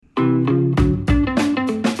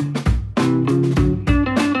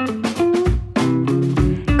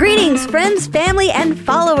friends, family, and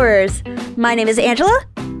followers. My name is Angela.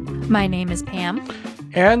 My name is Pam.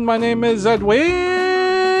 And my name is Edwin.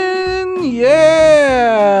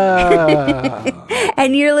 Yeah.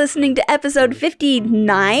 And you're listening to episode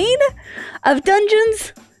 59 of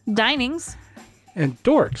Dungeons, Dinings. And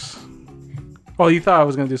Dorks. Oh, you thought I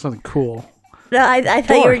was going to do something cool. No, I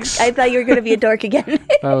thought you were going to be a dork again.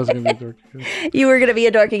 I was going to be a dork again. You were going to be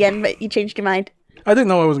a dork again, but you changed your mind. I didn't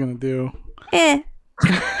know what I was going to do.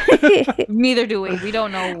 Neither do we. We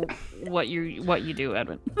don't know what you do,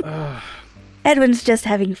 Edwin. Edwin's just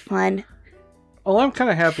having fun. Well, I'm kind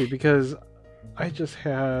of happy because I just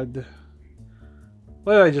had...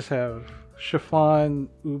 What did I just have? Chiffon,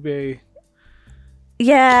 ube...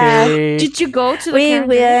 Yeah. cake. Did you go to the We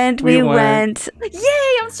went. Yay,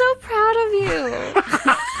 I'm so proud of you.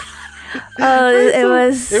 Oh, it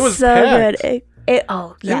was so packed. good. It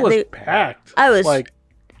was packed. I was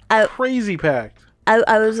crazy packed.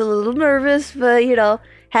 I was a little nervous, but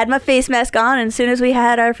had my face mask on, and as soon as we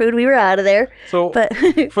had our food, we were out of there. So, but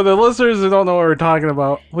for the listeners who don't know what we're talking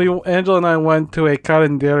about, Angela and I went to a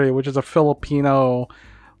calendaria, which is a Filipino,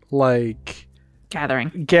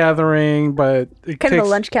 gathering, but it kind of a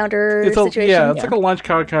lunch counter situation. Yeah, it's like a lunch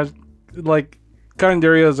counter. Like,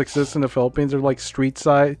 calendarias exist in the Philippines. They're like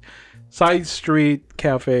side street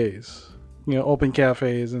cafes, open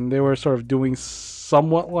cafes, and they were sort of doing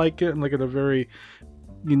somewhat like it, like in a very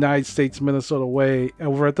United States, Minnesota way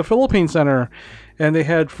over at the Philippine Center, and they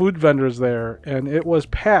had food vendors there, and it was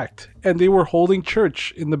packed, and they were holding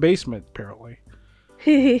church in the basement apparently.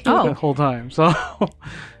 The whole time. So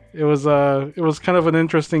it was kind of an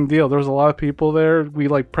interesting deal. There was a lot of people there. We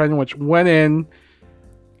pretty much went in,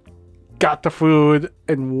 got the food,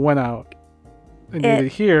 and went out. And did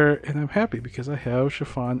it here, and I'm happy because I have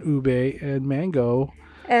chiffon, ube, and mango.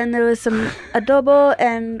 And there was some adobo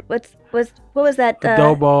and what was that?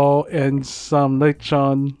 Adobo and some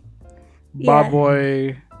lechon,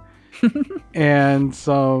 baboy, and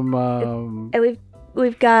some. And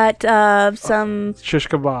we've got some shish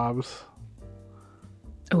kebabs.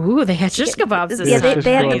 Ooh, they had shish kebabs. They had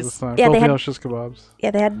shish kebabs.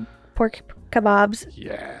 Yeah, they had pork kebabs.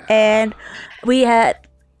 Yeah. And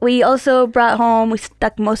we also brought home. We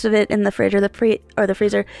stuck most of it in the fridge or the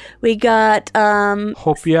freezer. We got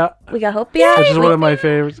hopia. We got hopia, which is one of my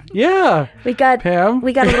favorites. Yeah. We got Pam.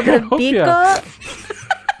 We got a little bit of pico.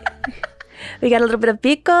 We got a little bit of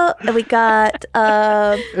pico, and we got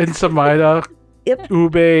ensaymada. Yep.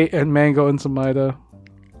 Ube and mango ensaymada,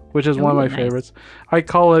 which is one of my favorites. I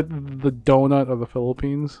call it the donut of the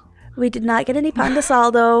Philippines. We did not get any pan de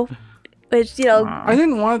sal though. Which, I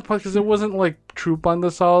didn't want it because it wasn't like true pan de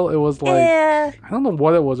sal. It was like, I don't know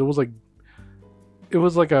what it was. It was like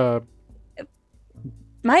a...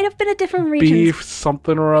 Might have been a different region. Beef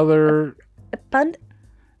something or other. Pan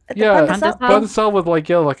de sal with like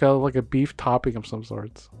a beef topping of some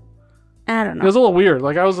sorts. I don't know. It was a little weird.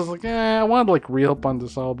 I was just like, I wanted like real pan de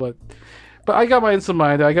sal, but I got my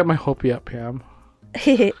ensaymada. I got my hopia, Pam.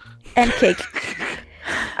 And cake.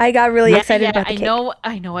 I got really excited about the cake.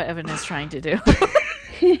 I know what Evan is trying to do.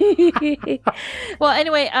 Well,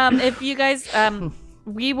 anyway, if you guys,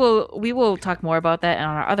 we will talk more about that on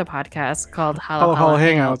our other podcast called Hello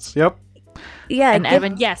Hangouts. Yep. Yeah. And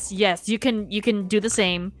Evan, yes, you can do the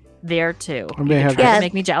same there too.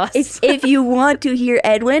 Make me jealous. If you want to hear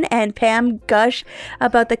Edwin and Pam gush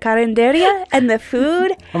about the calendaria and the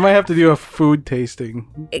food, I might have to do a food tasting.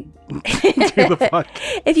 If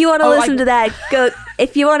you want to listen to that, go.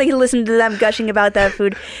 If you want to listen to them gushing about that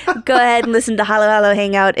food, go ahead and listen to Hello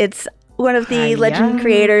Hangout. It's one of the Legend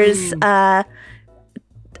Creators'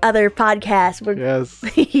 other podcasts. Yes,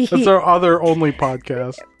 it's our other only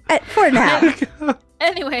podcast for now.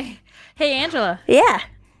 Anyway, hey Angela. Yeah.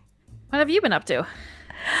 What have you been up to?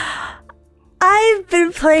 I've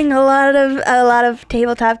been playing a lot of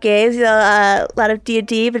tabletop games. A lot of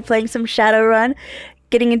D&D. Been playing some Shadowrun.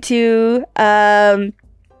 Getting into Panic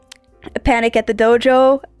at the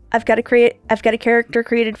Dojo. I've got a character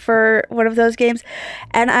created for one of those games,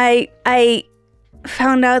 and I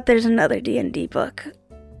found out there's another D&D book.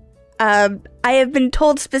 I have been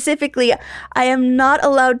told specifically I am not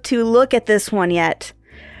allowed to look at this one yet.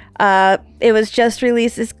 It was just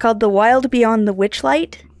released. It's called The Wild Beyond the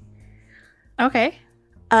Witchlight. Okay.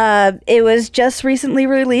 It was just recently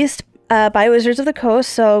released by Wizards of the Coast.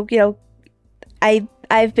 So,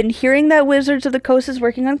 I've been hearing that Wizards of the Coast is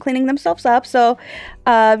working on cleaning themselves up. So,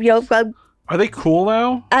 are they cool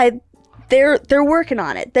now? They're working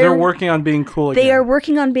on it. They're working on being cool again. They are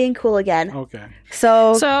working on being cool again. Okay.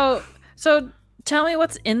 So tell me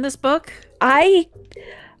what's in this book.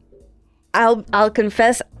 I'll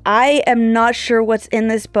confess, I am not sure what's in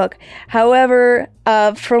this book. However,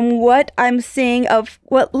 from what I'm seeing of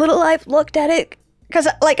what little I've looked at it, because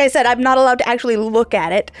like I said, I'm not allowed to actually look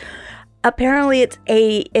at it. Apparently,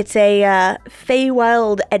 it's a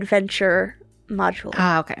Feywild adventure module.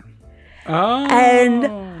 Ah, okay. Oh.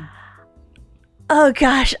 And oh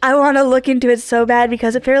gosh, I want to look into it so bad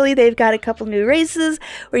because apparently they've got a couple new races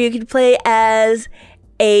where you can play as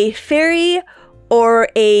a fairy or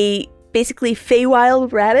a basically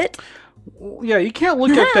Feywild rabbit. Yeah, you can't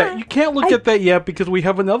look at that. You can't look at that yet because we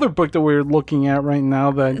have another book that we're looking at right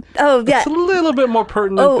now that it's a little bit more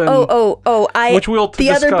pertinent which we'll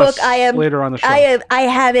discuss other book I am later on the show. I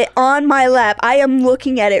have it on my lap. I am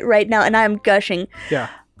looking at it right now and I'm gushing. Yeah.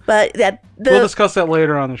 But we'll discuss that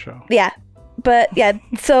later on the show. Yeah. But yeah,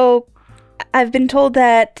 so I've been told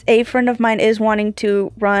that a friend of mine is wanting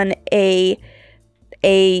to run a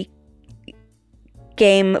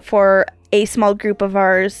game for a small group of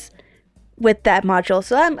ours with that module,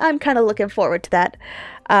 so I'm kind of looking forward to that.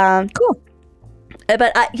 Cool.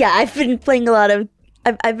 But I've been playing a lot of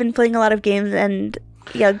games, and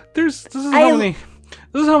yeah, this is how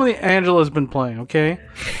many Angela's been playing. Okay,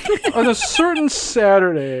 on a certain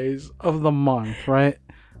Saturdays of the month, right?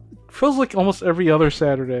 Feels like almost every other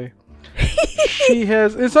Saturday. She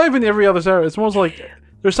has. It's not even every other Saturday. It's almost like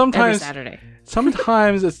there's sometimes every Saturday.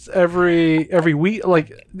 Sometimes it's every week,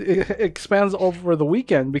 like it expands over the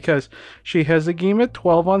weekend because she has a game at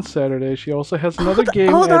 12 on Saturday. She also has another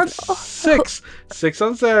game at 6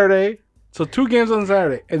 on Saturday. So 2 games on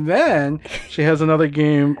Saturday. And then she has another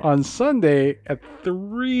game on Sunday at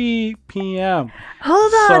 3 p.m.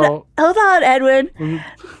 Hold on, Edwin.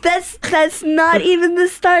 That's not even the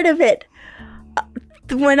start of it.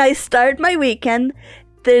 When I start my weekend,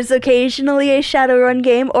 there's occasionally a Shadowrun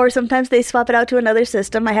game, or sometimes they swap it out to another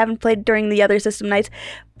system. I haven't played during the other system nights.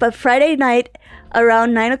 But Friday night,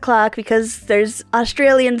 around 9 o'clock, because there's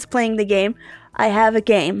Australians playing the game, I have a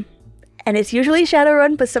game. And it's usually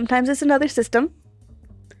Shadowrun, but sometimes it's another system.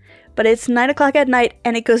 But it's 9 o'clock at night,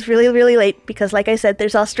 and it goes really, really late, because like I said,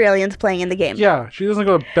 there's Australians playing in the game. Yeah, she doesn't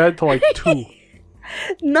go to bed till like 2.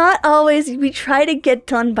 Not always. We try to get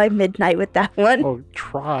done by midnight with that one. Oh,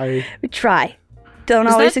 try. We try. Don't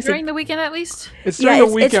Is always that succeed. during the weekend at least? It's during the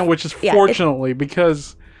weekend, which is fortunately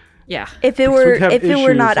because if it were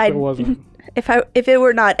not, if it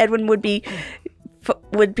were not, Edwin would be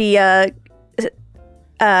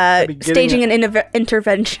staging an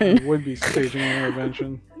intervention. Would be staging an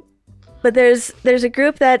intervention. But there's a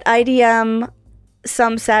group that IDM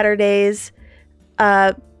some Saturdays,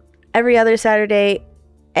 every other Saturday,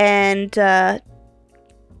 and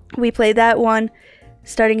we play that one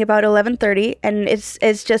starting about 11:30, and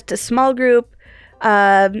it's just a small group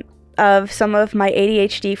of some of my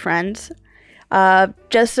ADHD friends,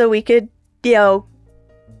 just so we could,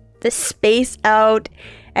 just space out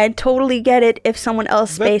and totally get it if someone else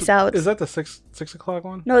space out. Is that the 6 o'clock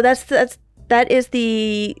one? No, that is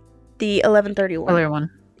the 11:30 one. Earlier one.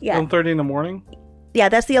 Yeah. 11:30 in the morning? Yeah,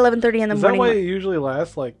 that's the 11:30 in the morning. Is that why one. it usually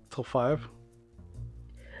lasts like till 5?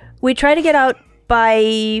 We try to get out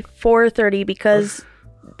by 4:30 because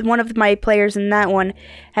one of my players in that one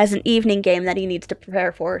has an evening game that he needs to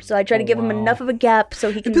prepare for. So I try to give him enough of a gap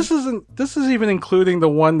so he can. This is even including the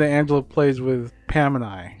one that Angela plays with Pam and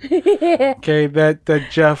I. Okay, that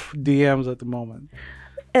Jeff DMs at the moment.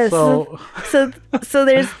 So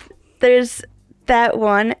there's that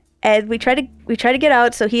one, and we try to get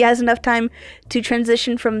out so he has enough time to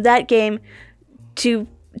transition from that game to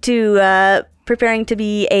preparing to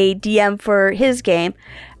be a DM for his game.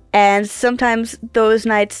 And sometimes those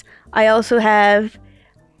nights I also have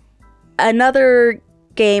another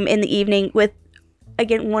game in the evening with,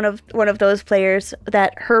 again, one of those players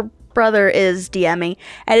that her brother is DMing,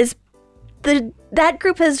 and that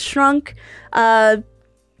group has shrunk to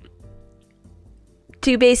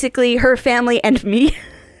basically her family and me.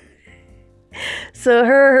 So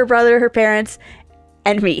her brother, her parents,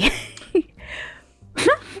 and me.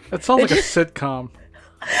 That sounds like a sitcom.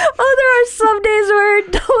 Oh, there are some days where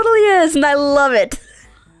it totally is, and I love it.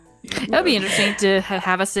 That'd be interesting to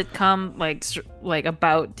have a sitcom like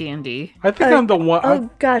about D&D. I think I'm the one.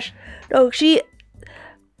 Oh gosh,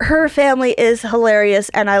 her family is hilarious,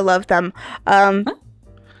 and I love them.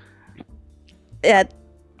 Yeah.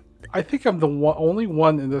 I think I'm the only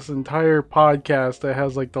one in this entire podcast that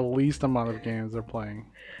has like the least amount of games they're playing,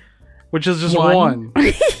 which is just one.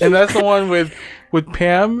 And that's the one with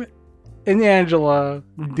Pam and Angela,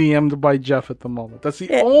 DM'd by Jeff at the moment. That's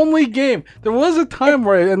the only game. There was a time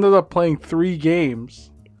where I ended up playing 3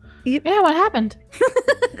 games. Yeah, what happened?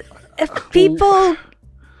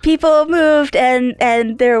 People moved,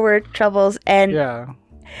 and there were troubles, and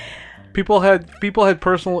People had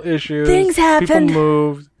personal issues. Things happened. People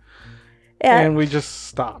moved. Yeah. And we just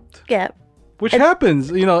stopped. Yeah. Which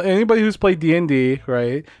happens, anybody who's played D&D,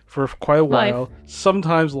 right, for quite a while,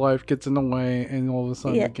 sometimes life gets in the way and all of a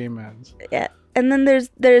sudden the game ends. Yeah. And then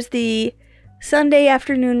there's the Sunday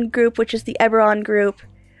afternoon group, which is the Eberron group.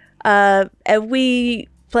 And we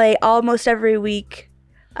play almost every week.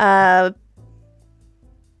 They are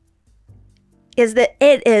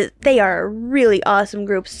a really awesome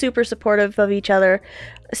group, super supportive of each other,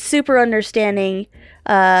 super understanding.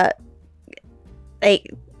 That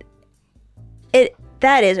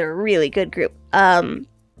is a really good group. But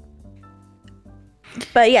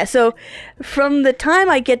yeah, so from the time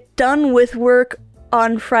I get done with work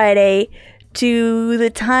on Friday to the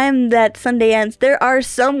time that Sunday ends, there are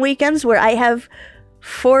some weekends where I have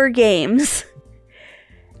 4 games.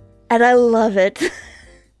 And I love it.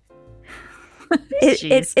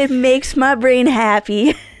 It makes my brain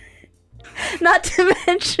happy. Not to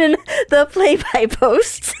mention the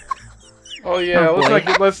play-by-posts. Oh yeah,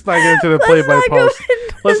 let's not get into the play-by-post.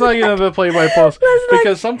 Let's not get into the play-by-post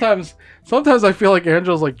because sometimes I feel like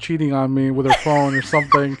Angela's like cheating on me with her phone or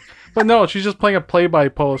something. But no, she's just playing a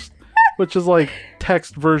play-by-post, which is like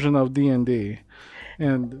text version of D&D.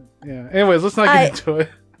 And yeah. Anyways, let's not get into it.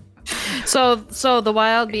 So the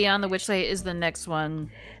Wild Beyond the Witchlight is the next one.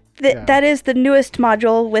 That is the newest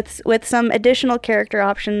module with some additional character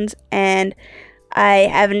options, and I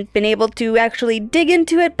haven't been able to actually dig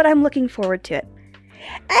into it, but I'm looking forward to it.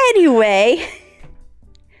 Anyway.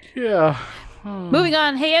 Yeah. Moving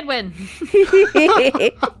on. Hey, Edwin.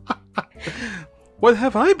 What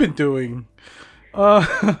have I been doing?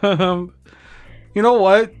 You know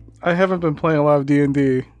what? I haven't been playing a lot of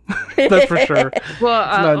D&D. That's for sure. Well,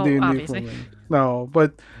 it's not D&D obviously. for me. No,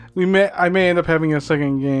 but I may end up having a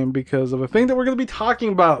second game because of a thing that we're going to be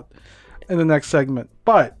talking about in the next segment.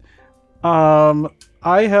 But I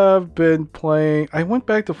have been playing. I went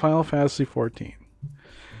back to Final Fantasy XIV,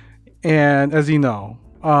 and as you know,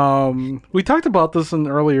 we talked about this in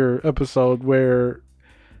an earlier episode where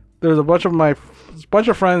there's a bunch of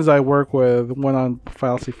friends I work with went on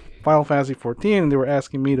Final Fantasy XIV, and they were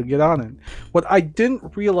asking me to get on it. What I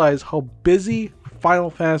didn't realize how busy Final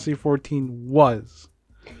Fantasy XIV was.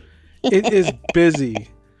 It is busy.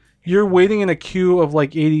 You're waiting in a queue of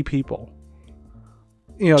like 80 people.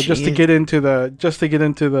 Just to get into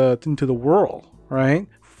the world, right?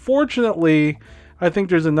 Fortunately, I think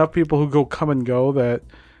there's enough people who come and go that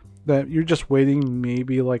you're just waiting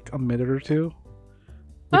maybe like a minute or two.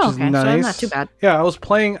 Which is nice. So not too bad. Yeah,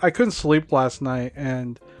 I couldn't sleep last night,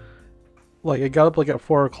 and like I got up like at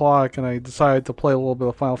 4:00 and I decided to play a little bit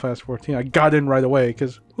of Final Fantasy XIV. I got in right away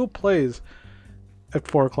because who plays at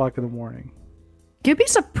 4:00 in the morning? You'd be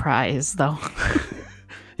surprised though.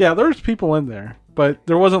 Yeah, there's people in there, but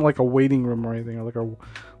there wasn't like a waiting room or anything, or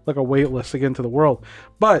like a wait list to get into the world.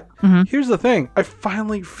 But here's the thing: I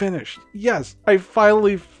finally finished. Yes, I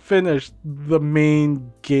finally finished the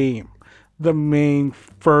main game, the main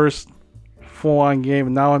first full-on game,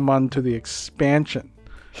 and now I'm on to the expansion.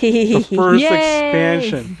 The first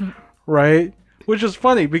expansion, right? Which is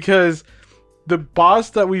funny because the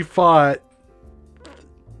boss that we fought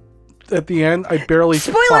at the end, I barely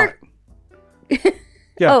fought.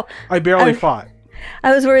 Yeah, I barely fought.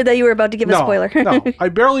 I was worried that you were about to give a spoiler. No, I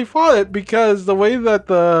barely fought it because the way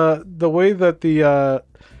that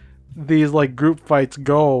these like group fights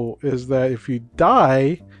go is that if you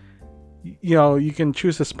die, you can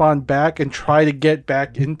choose to spawn back and try to get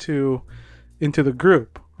back into the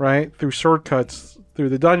group, right? Through shortcuts through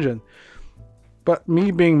the dungeon. But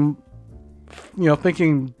me being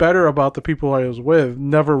thinking better about the people I was with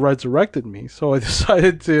never resurrected me, so I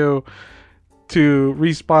decided to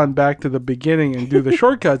respawn back to the beginning and do the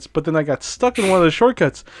shortcuts. But then I got stuck in one of the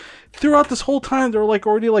shortcuts. Throughout this whole time, they were like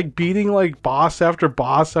already like beating like boss after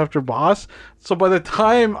boss after boss. So by the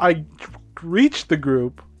time I reached the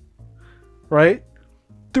group, right,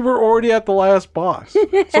 they were already at the last boss.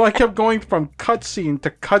 So I kept going from cutscene to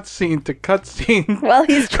cutscene to cutscene. While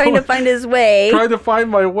he's trying to find his way. Trying to find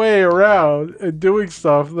my way around and doing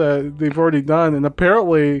stuff that they've already done. And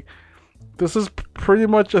apparently, this is pretty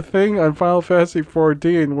much a thing on Final Fantasy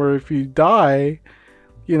XIV where if you die,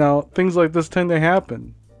 things like this tend to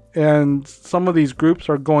happen. And some of these groups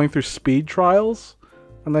are going through speed trials.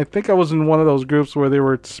 And I think I was in one of those groups where they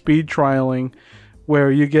were speed trialing,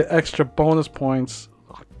 where you get extra bonus points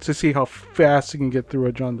to see how fast you can get through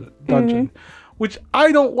a dungeon, which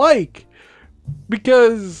I don't like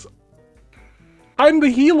because I'm the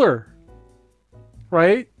healer,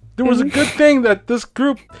 right? There was a good thing that this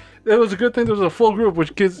group, it was a good thing there was a full group,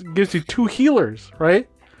 which gives you 2 healers, right?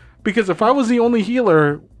 Because if I was the only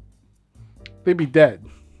healer, they'd be dead.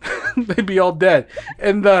 They'd be all dead.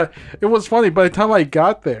 And it was funny. By the time I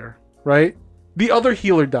got there, right, the other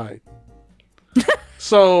healer died.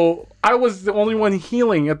 So I was the only one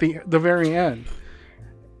healing at the very end.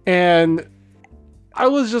 And I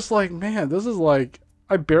was just like, man, this is like,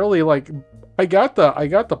 I barely like, I got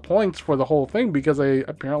the points for the whole thing because I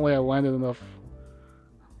landed enough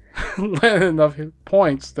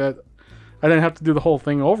points that I didn't have to do the whole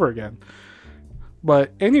thing over again.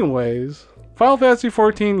 But anyways, Final Fantasy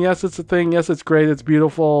XIV, yes, it's a thing. Yes, it's great. It's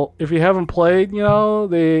beautiful. If you haven't played,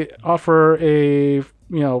 they offer a,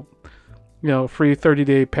 free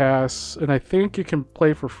 30-day pass, and I think you can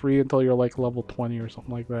play for free until you're like level 20 or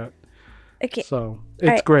something like that. Okay. So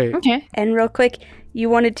it's great. Okay. And real quick, you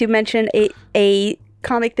wanted to mention a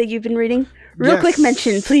comic that you've been reading? Real quick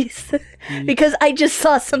mention, please. Because I just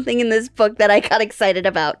saw something in this book that I got excited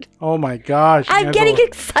about. Oh my gosh. I'm getting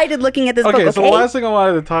excited looking at this book, okay? So the last thing I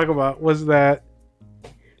wanted to talk about was that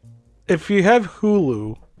if you have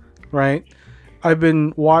Hulu, right, I've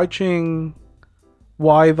been watching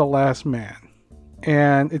Why the Last Man.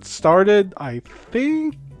 And it started, I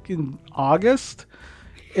think, in August.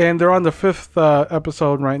 And they're on the 5th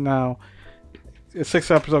episode right now. A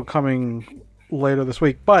 6th episode coming later this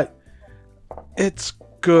week. But it's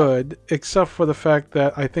good, except for the fact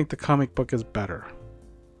that I think the comic book is better.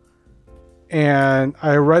 And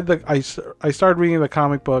I started reading the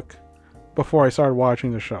comic book before I started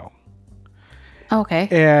watching the show. Okay.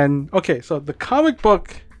 And so the comic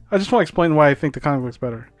book, I just want to explain why I think the comic book's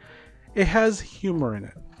better. It has humor in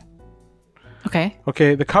it.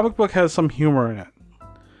 Okay, the comic book has some humor in it.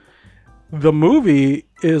 The movie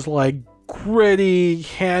is like gritty,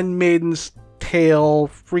 Handmaiden's Tale,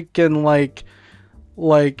 freaking like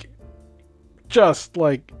just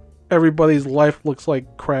like everybody's life looks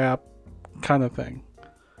like crap kind of thing,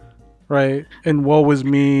 right? And woe is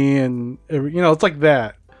me, and it's like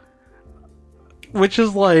that, which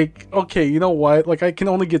is like, okay, you know what, like I can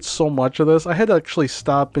only get so much of this. I had to actually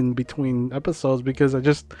stop in between episodes because I'm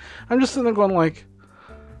just sitting there going like,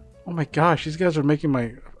 oh my gosh, these guys are making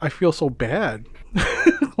I feel so bad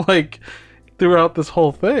like throughout this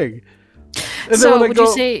whole thing. And so would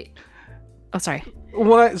you say, oh sorry,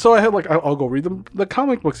 I had like, I'll go read the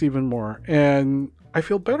comic books even more, and I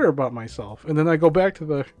feel better about myself. And then I go back to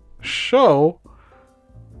the show.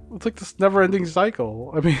 It's like this never-ending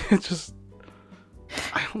cycle. I mean, it's just,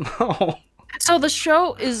 I don't know. So the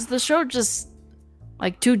show just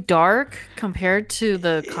like too dark compared to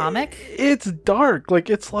the comic? It's dark. Like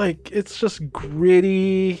it's just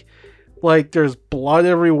gritty. Like there's blood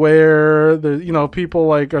everywhere. There, people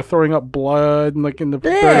like are throwing up blood, and like in the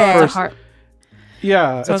very first.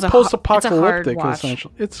 Yeah, so it's post-apocalyptic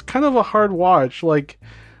essentially. It's kind of a hard watch. Like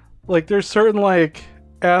there's certain like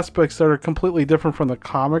aspects that are completely different from the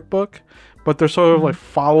comic book, but they're sort of like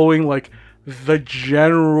following like the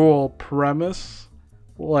general premise,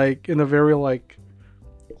 like in a very like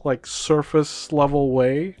surface level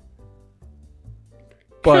way.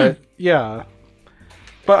 But yeah.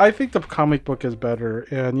 But I think the comic book is better,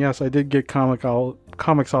 and yes, I did get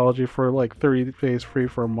Comixology for like 30 days free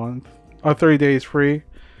for a month. 30 days free,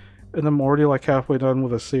 and I'm already like halfway done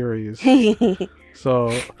with a series.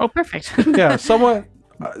 So perfect. Yeah, someone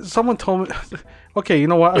told me, okay, you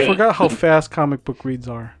know what, I forgot how fast comic book reads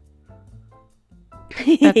are.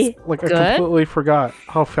 That's like good. I completely forgot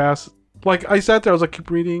how fast. Like I sat there, I was like,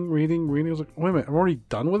 keep reading. I was like, wait a minute, I'm already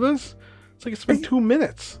done with this. It's like it's been 2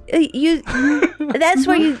 minutes. That's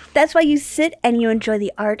why you sit and you enjoy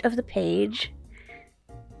the art of the page.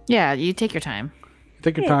 Yeah, you take your time.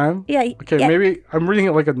 Take your time? Yeah. Okay, yeah. Maybe I'm reading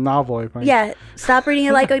it like a novel, I think. Yeah, stop reading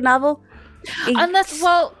it like a novel. Unless,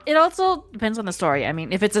 it also depends on the story. I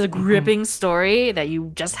mean, if it's a gripping story that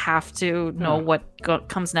you just have to know what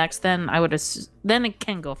comes next, then I would then it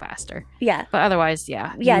can go faster. Yeah. But otherwise,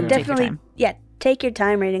 yeah. Yeah, definitely. Yeah, take your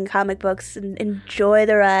time reading comic books and enjoy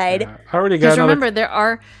the ride. Yeah, I already got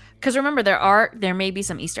there may be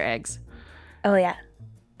some Easter eggs. Oh yeah.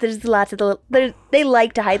 There's lots of they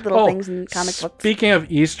like to hide little things in comic books. Speaking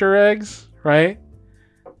of Easter eggs, right?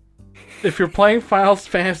 If you're playing Final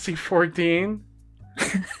Fantasy XIV,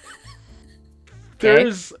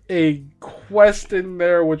 there's a quest in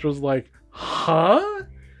there which was like, huh?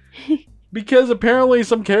 Because apparently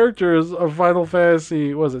some characters of Final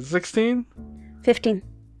Fantasy, was it 16? 15.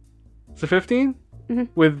 Is it 15? Mm-hmm.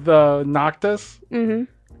 With Noctis? Mm-hmm.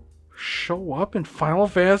 Show up in Final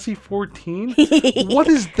Fantasy XIV? What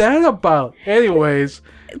is that about? Anyways,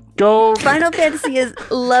 go. Final Fantasy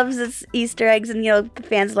loves its Easter eggs, and the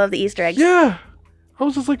fans love the Easter eggs. Yeah, I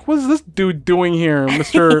was just like, what is this dude doing here,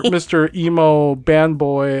 Mr. Emo band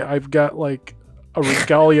boy? I've got like a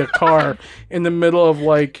regalia car in the middle of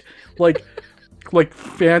like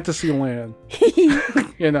fantasy land.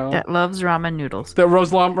 You know, That loves ramen noodles. that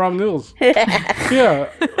rose ramen noodles. Yeah,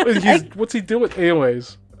 what's he doing?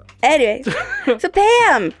 Anyways, so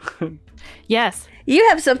Pam, Yes. you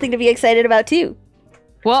have something to be excited about too.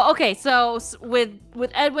 Well, okay, so with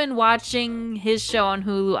Edwin watching his show on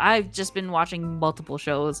Hulu, I've just been watching multiple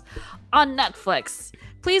shows on Netflix.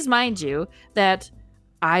 Please mind you that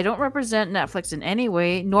I don't represent Netflix in any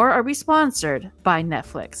way, nor are we sponsored by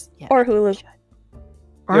Netflix. Yet. Or Hulu.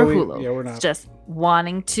 Or Hulu. Yeah, we're not. It's just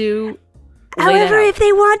wanting to. However, if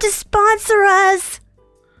they want to sponsor us.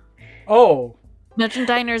 Oh,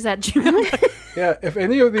 Diners at Gmail. yeah. If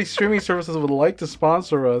any of these streaming services would like to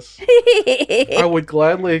sponsor us, I would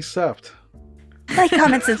gladly accept. Like,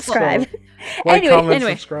 comment, subscribe. Like, comment,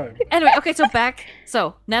 anyway. subscribe. Anyway, okay, so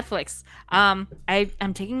Netflix. I'm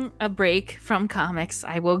taking a break from comics.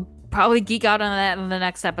 I will probably geek out on that in the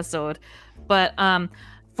next episode. But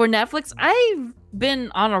for Netflix, I've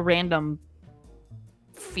been on a random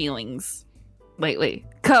feelings lately.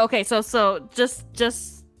 Okay, so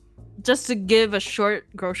just to give a short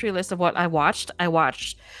grocery list of what I watched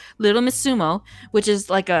Little Miss Sumo, which is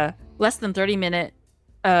like a less than 30-minute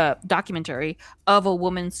documentary of a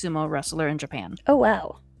woman sumo wrestler in Japan. Oh,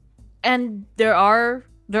 wow. And there are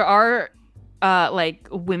like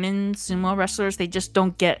women sumo wrestlers. They just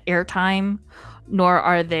don't get airtime, nor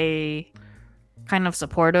are they kind of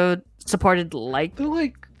supported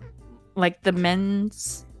They're like the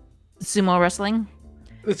men's sumo wrestling.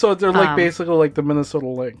 so they're like basically like the Minnesota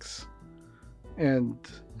Lynx, and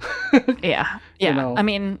Yeah. You know. I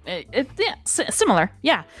mean, similar.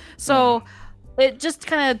 Yeah. So it just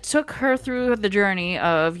kind of took her through the journey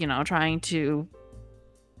of, trying to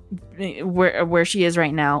where she is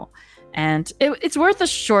right now. And it's worth a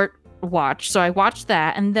short watch. So I watched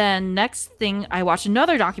that. And then next thing, I watched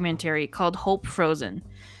another documentary called Hope Frozen.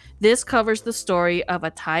 This covers the story of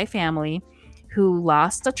a Thai family who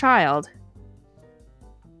lost a child,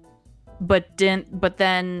 but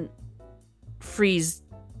then froze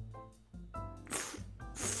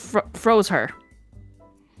her.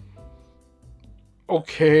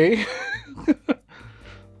 okay.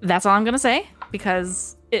 That's all I'm gonna say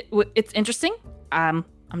because it's interesting. I'm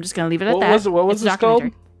just gonna leave it at that. What was It's a this called?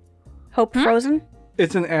 documentary. Hope Frozen?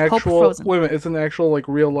 It's an actual. Frozen. Wait a minute. It's an actual like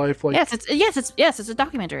real life like. It's a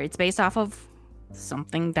documentary. It's based off of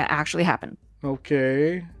something that actually happened.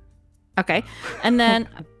 Okay. Okay, and then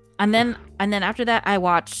after that, I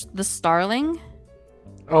watched The Starling.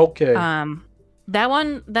 Okay. That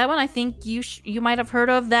one I think you might have heard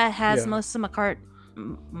of. That has Yeah.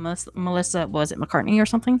 Melissa was it McCartney or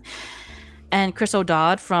something, and Chris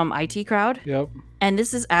O'Dowd from IT Crowd. Yep. And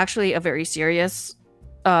this is actually a very serious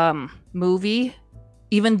movie,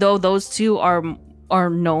 even though those two are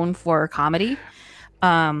known for comedy.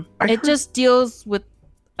 It just deals with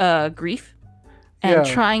grief and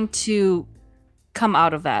trying to come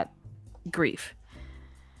out of that grief.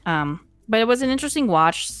 But it was an interesting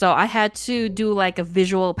watch, so I had to do like a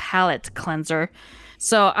visual palette cleanser.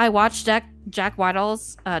 So I watched Jack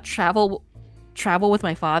Whitehall's Travel with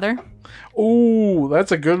My Father. Ooh,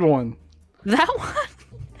 that's a good one. That one.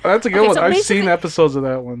 That's a good one. So I've seen episodes of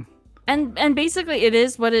that one. And basically, it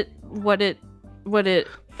is what it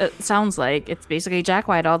sounds like. It's basically Jack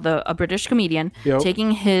Whitehall, a British comedian,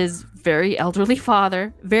 taking his very elderly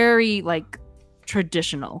father, very like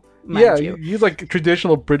traditional. He's like a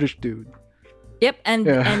traditional British dude. Yep, and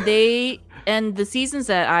the seasons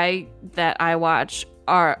that I watch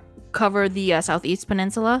cover the Southeast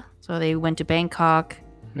Peninsula. So they went to Bangkok.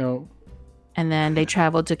 No. And then they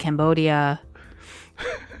traveled to Cambodia.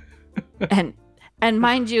 and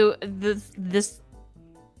mind you, this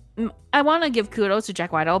I want to give kudos to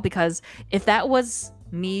Jack Whitehall because if that was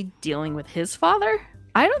me dealing with his father,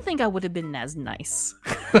 I don't think I would have been as nice.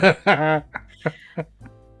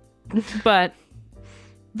 But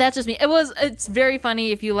that's just me. It's very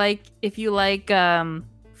funny if you like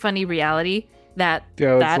funny reality that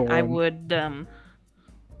I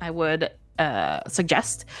would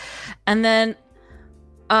suggest. And then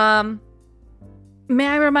may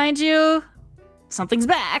I remind you something's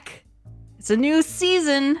back. It's a new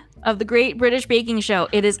season of the Great British Baking Show.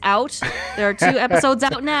 It is out. There are 2 episodes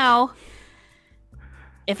out now.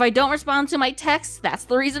 If I don't respond to my texts, that's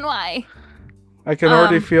the reason why. I can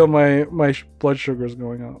already feel my blood sugars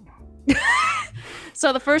going up.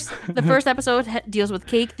 So the first episode deals with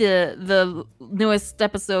cake. The newest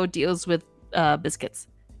episode deals with biscuits.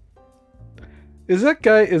 Is that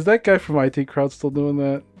guy from IT Crowd still doing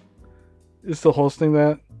that? Is still hosting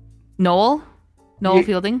that? Noel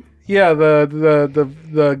Fielding. Yeah,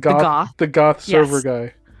 the goth server Yes.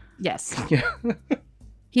 guy. Yes. Yeah.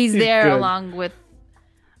 He's He's there good. along with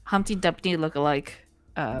Humpty Dumpty lookalike.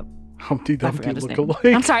 Humpty I Dumpty forgot his name.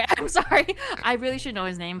 lookalike. I'm sorry. I really should know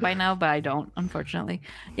his name by now, but I don't, unfortunately.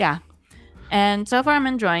 Yeah. And so far I'm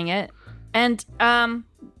enjoying it. And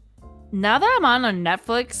now that I'm on a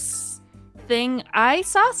Netflix thing, I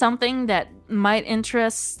saw something that might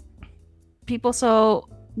interest people. So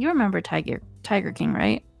you remember Tiger King,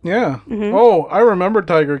 right? Yeah. Mhm. Oh, I remember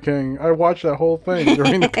Tiger King. I watched that whole thing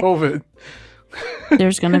during the COVID.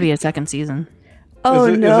 There's going to be a second season. Oh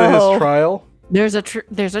Is it no! his trial? There's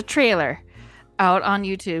a trailer out on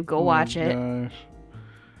YouTube. Go watch it.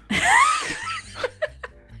 Gosh.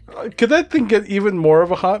 Could that thing get even more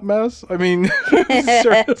of a hot mess? I mean,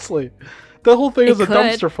 seriously. The whole thing is a could.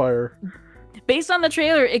 dumpster fire. Based on the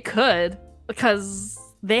trailer, it could, because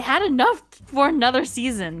they had enough for another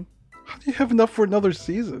season. How do you have enough for another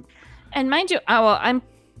season? And mind you, I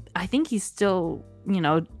think he's still,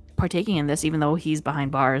 partaking in this, even though he's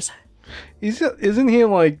behind bars. Isn't he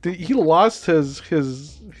like he lost his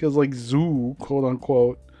like zoo, quote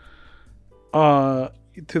unquote, to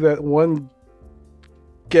that one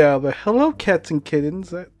gal, the Hello Cats and Kittens.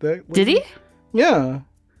 That Did he? Yeah,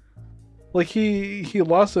 like he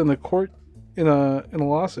lost it in the court in a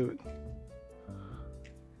lawsuit.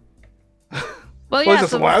 Well, Well, yeah.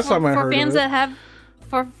 just the last time I heard of it.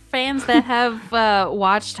 For fans that have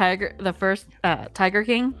watched the first Tiger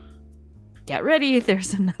King, get ready.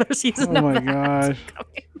 There's another season Oh of my that.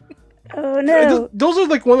 gosh. Oh no! Those are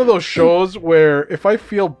like one of those shows where if I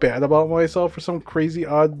feel bad about myself for some crazy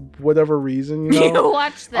odd whatever reason, You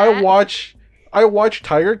watch that? I watch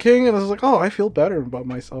Tiger King and I was like, oh, I feel better about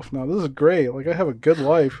myself now. This is great. Like I have a good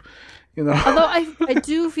life, Although I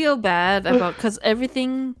do feel bad about, because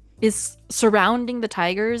everything is surrounding the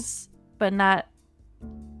tigers, but not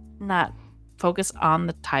focus on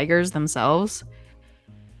the tigers themselves.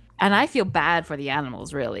 And I feel bad for the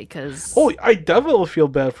animals, really, because... Oh, I definitely feel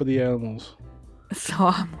bad for the animals. So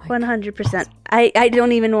I'm like... 100%. I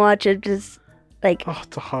don't even watch it. Just like Oh,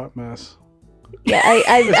 it's a hot mess. yeah,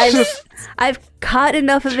 I've caught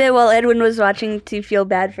enough of it while Edwin was watching to feel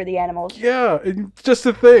bad for the animals. Yeah, and just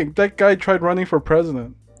to think, that guy tried running for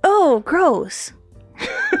president. Oh, gross!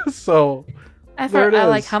 So, I there it thought,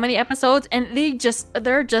 like, is. how many episodes? And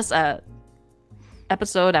they're just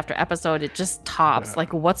episode after episode. It just tops. Yeah.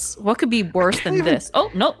 Like, what could be worse than this? Oh,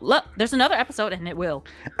 no, look, there's another episode, and it will.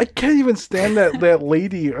 I can't even stand that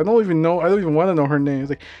lady. I don't even want to know her name. It's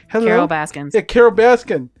like, hello? Carol Baskins. Yeah, Carol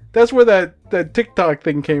Baskin. That's where that TikTok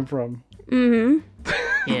thing came from. Mm-hmm.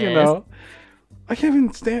 Yes. I can't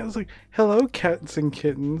even stand. It's like, hello, cats and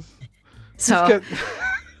kittens. So,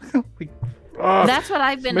 Like, ugh, that's what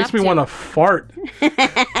I've been makes up me to. want to fart.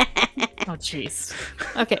 Oh, jeez.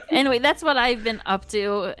 Okay. Anyway, that's what I've been up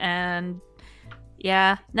to, and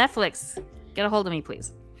yeah, Netflix, get a hold of me,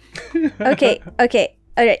 please. Okay.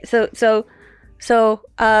 So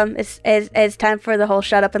it's time for the whole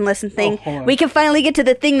shut up and listen thing. hold on. We can finally get to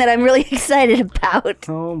the thing that I'm really excited about.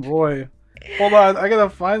 Oh boy. Hold on, I gotta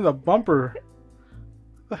find the bumper.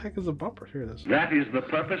 What the heck is the bumper? Here it is. That is the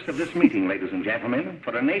purpose of this meeting, ladies and gentlemen,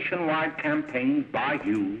 for a nationwide campaign by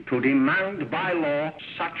you to demand by law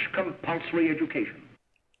such compulsory education.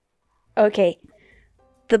 Okay.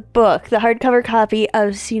 The book, the hardcover copy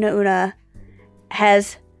of Sina Una,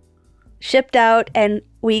 has shipped out, and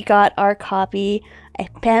we got our copy. And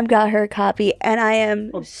Pam got her copy, and I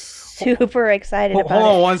am super excited Hold about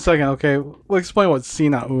on it. one second, okay? We'll explain what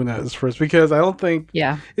Sina Una is first, because I don't think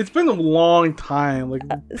Yeah. it's been a long time. Like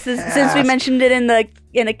Since we mentioned it in a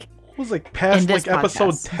it was like past In this like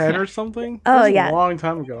episode podcast. 10 or something. Oh, That was yeah. a long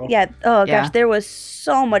time ago. yeah. Oh Yeah. gosh, there was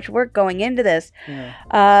so much work going into this.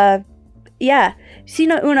 Yeah. Yeah,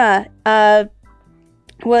 Sina Una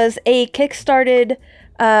was a kickstarted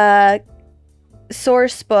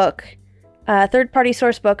source book, third-party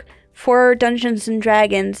source book for Dungeons and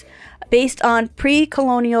Dragons, based on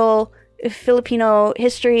pre-colonial Filipino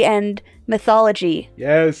history and mythology.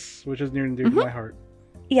 Yes, which is near and dear to my heart.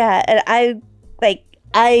 Yeah, and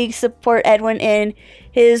I support Edwin in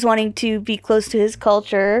his wanting to be close to his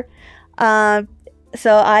culture. So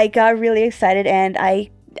I got really excited, and I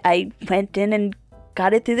went in and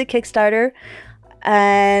got it through the Kickstarter,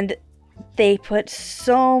 and they put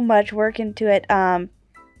so much work into it. And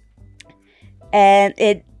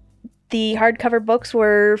the hardcover books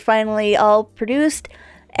were finally all produced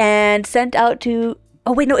and sent out to.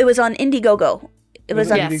 Oh wait, no, it was on Indiegogo. It was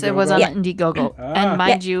on. Yes, it was on Yeah. Indiegogo. Ah. And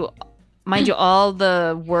mind you, all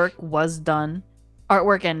the work was done.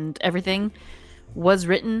 Artwork and everything was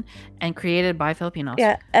written and created by Filipinos.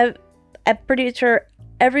 Yeah, a producer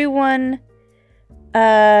everyone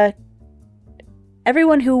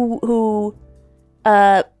who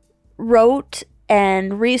wrote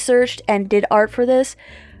and researched and did art for this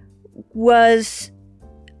was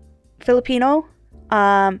Filipino.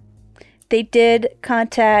 They did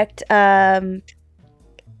contact Sarah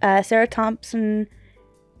Thompson,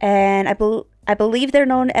 and I believe they're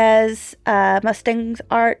known as Mustangs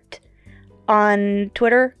Art on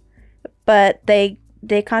Twitter, but they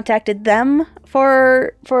contacted them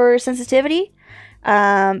for sensitivity.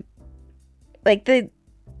 Like the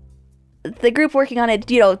group working on it,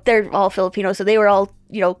 they're all Filipino, so they were all,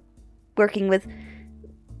 they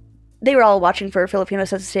were all watching for Filipino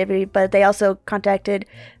sensitivity, but they also contacted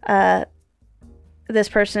this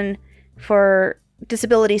person for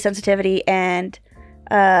disability sensitivity, and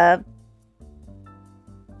so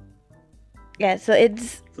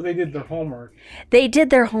they did their homework. They did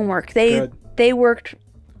their homework. They worked.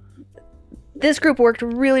 This group worked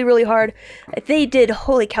really, really hard. They did,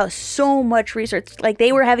 holy cow, so much research. Like,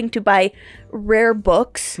 they were having to buy rare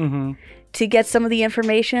books to get some of the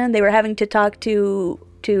information. They were having to talk to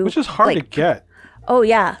which is hard to get. Oh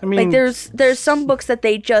yeah, I mean, there's some books that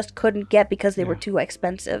they just couldn't get because they were too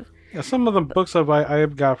expensive. Yeah, some of the books I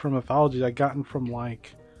have got from mythology, I gotten from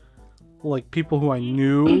like people who I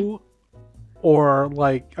knew, or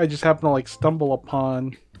like I just happened to like stumble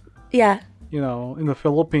upon. Yeah. In the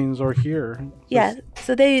Philippines or here. Yeah.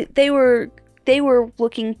 So they were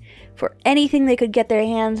looking for anything they could get their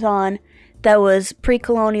hands on that was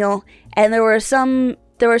pre-colonial, and there were some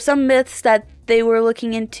myths that they were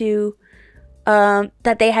looking into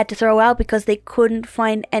that they had to throw out because they couldn't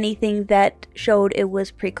find anything that showed it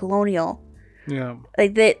was pre-colonial. Yeah.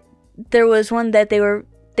 Like there was one that they were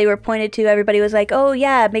pointed to. Everybody was like, "Oh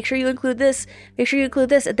yeah, make sure you include this. Make sure you include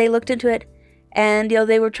this." And they looked into it, and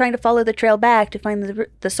they were trying to follow the trail back to find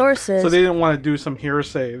the sources. So they didn't want to do some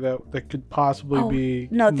hearsay that could possibly be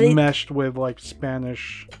meshed with like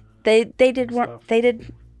Spanish. They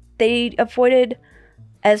avoided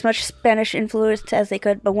as much Spanish influence as they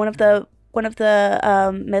could, but one of the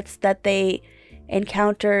myths that they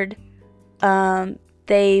encountered,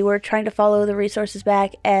 they were trying to follow the resources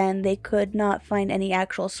back, and they could not find any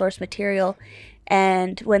actual source material.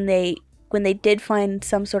 And when they did find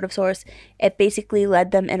some sort of source, it basically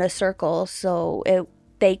led them in a circle. So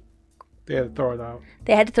they had to throw it out.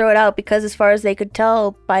 They had to throw it out because, as far as they could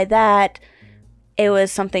tell by that, it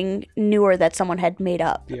was something newer that someone had made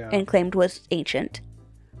up and claimed was ancient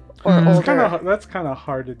or older. That's kind of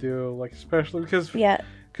hard to do, like especially because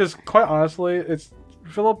quite honestly, it's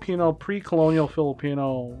Filipino, pre-colonial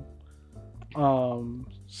Filipino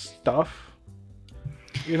stuff.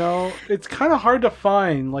 It's kind of hard to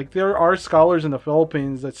find. Like, there are scholars in the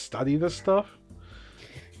Philippines that study this stuff.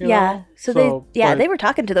 So they were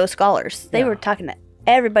talking to those scholars. They were talking to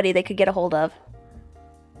everybody they could get a hold of.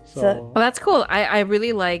 Well, that's cool. I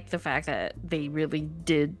really like the fact that they really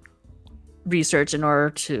did research in order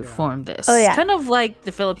to form this. Oh, yeah. Kind of like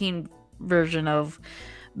the Philippine version of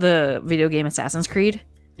the video game Assassin's Creed.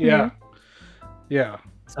 Yeah. Yeah.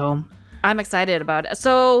 So I'm excited about it.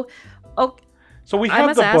 So we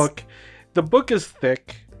have the book. The book is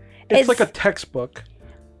thick. It's like a textbook.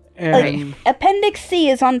 And Appendix C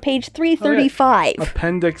is on page 335.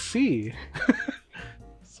 Appendix C.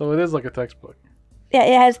 So it is like a textbook. Yeah,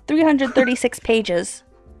 it has 336 pages.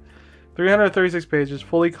 336 pages,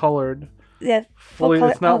 fully colored. Yeah, fully.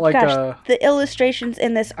 It's not the illustrations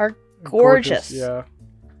in this are gorgeous. Yeah.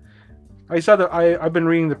 I saw that. I've been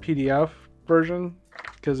reading the PDF version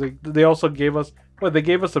because they also gave us. Well, they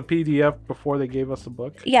gave us a PDF before they gave us the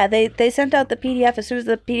book. Yeah, they sent out the PDF as soon as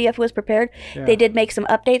the PDF was prepared. Yeah. They did make some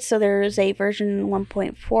updates, so there's a version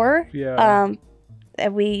 1.4. Yeah.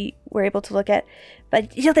 That we were able to look at.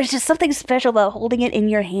 But there's just something special about holding it in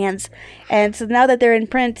your hands. And so now that they're in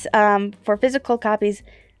print for physical copies,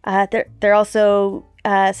 they're also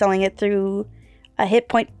selling it through a Hit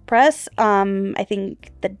Point Press. I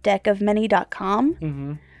think the deckofmany.com.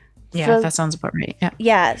 Mm-hmm. Yeah, so, that sounds about right. Yeah.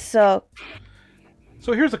 Yeah. So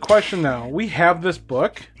here's a question now. We have this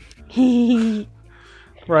book,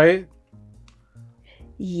 right?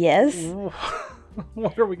 Yes.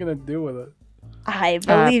 What are we gonna do with it? I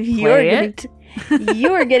believe you're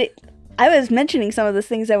getting. I was mentioning some of the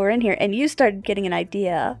things that were in here, and you started getting an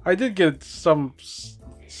idea. I did get some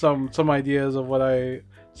ideas of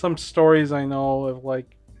some stories I know of,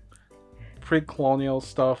 like pre-colonial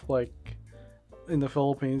stuff, like in the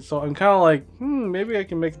Philippines. So I'm kind of like, maybe I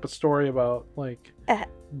can make up a story about like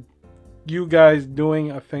you guys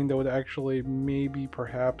doing a thing that would actually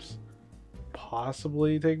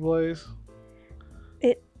possibly take place.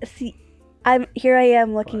 I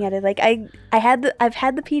am looking at it. Like I've had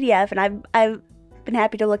the PDF and I've been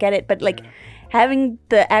happy to look at it, but like having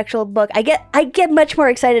the actual book, I get much more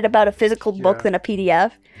excited about a physical book than a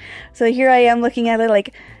PDF. So here I am looking at it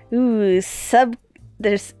like, ooh,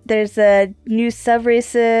 there's a new sub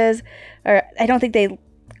races, or I don't think they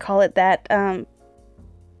call it that.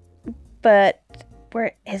 But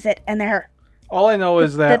where is it? And all I know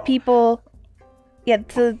is that the people,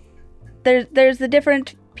 so there's the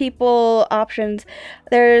different people options.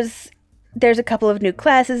 There's a couple of new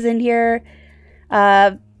classes in here.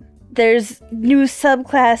 There's new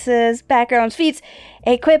subclasses, backgrounds, feats,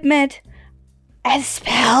 equipment, and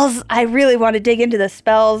spells. I really want to dig into the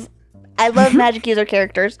spells. I love magic user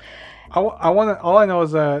characters. all I know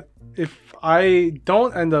is that if I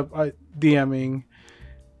don't end up DMing,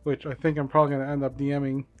 which I think I'm probably going to end up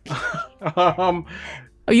DMing.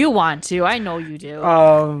 You want to? I know you do.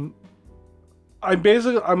 I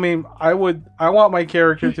want my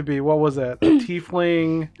character to be, what was that? A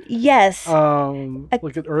tiefling? Yes.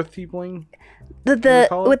 Like an earth tiefling?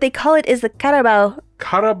 What they call it is the Carabao.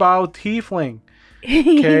 Carabao tiefling.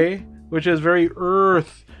 Okay? Which is very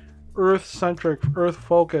earth-centric,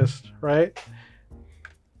 earth-focused, right?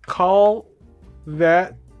 Call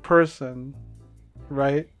that person,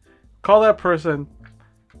 right? Call that person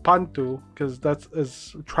Pantu, because that's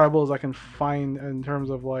as tribal as I can find in terms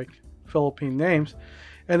of like Philippine names.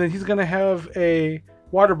 And then he's going to have a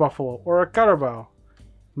water buffalo or a carabao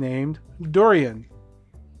named Durian.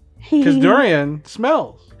 Because Durian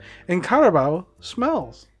smells and carabao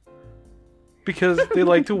smells. Because they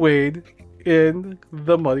like to wade in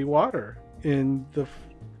the muddy water in the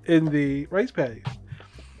rice paddies.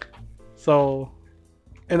 So,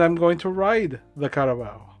 and I'm going to ride the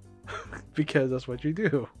carabao because that's what you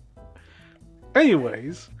do.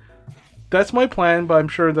 Anyways, that's my plan, but I'm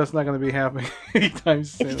sure that's not going to be happening anytime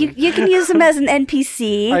soon. You can use him as an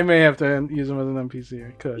NPC. I may have to use him as an NPC.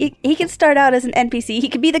 I could. He can start out as an NPC. He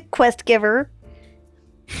could be the quest giver.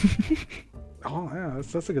 Oh yeah,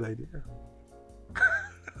 that's a good idea.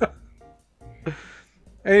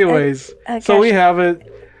 Anyways, so we have it.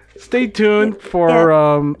 Stay tuned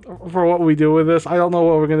for what we do with this. I don't know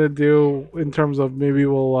what we're gonna do in terms of maybe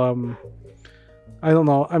we'll I don't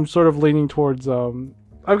know. I'm sort of leaning towards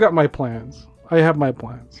I've got my plans. I have my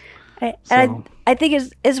plans. And I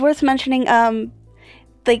think it's worth mentioning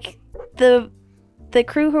like the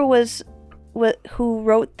crew who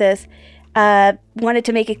wrote this wanted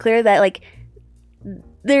to make it clear that like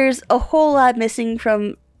there's a whole lot missing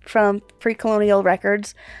from pre-colonial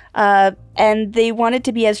records, and they wanted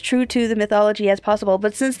to be as true to the mythology as possible.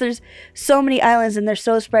 But since there's so many islands and they're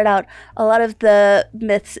so spread out, a lot of the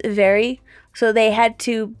myths vary. So they had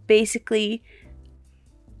to basically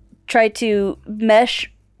try to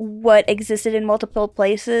mesh what existed in multiple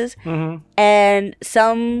places, and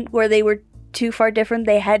some where they were too far different,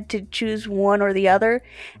 they had to choose one or the other.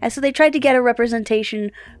 And so they tried to get a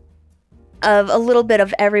representation of a little bit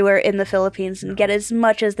of everywhere in the Philippines and get as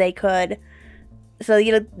much as they could. So,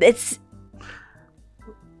 it's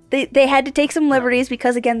they had to take some liberties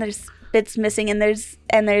because again there's bits missing and there's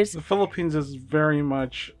the Philippines is very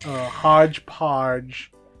much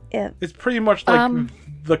hodgepodge. Yeah. It's pretty much like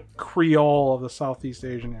the Creole of the Southeast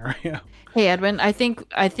Asian area. Hey Edwin, I think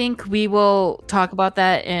we will talk about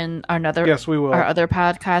that in our other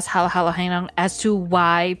podcast, Halo Hangang, as to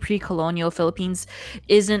why pre-colonial Philippines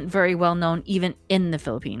isn't very well known even in the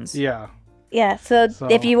Philippines. Yeah. Yeah, so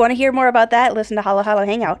if you want to hear more about that, listen to Halo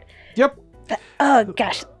Hangout. Yep. Oh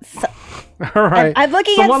gosh. All right. I'm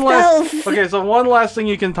looking at spells. So one last thing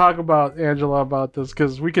you can talk about, Angela, about this,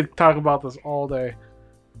 because we could talk about this all day.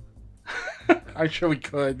 I'm sure we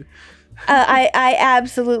could. I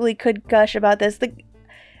absolutely could gush about this.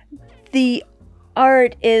 The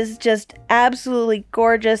art is just absolutely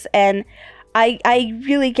gorgeous, and I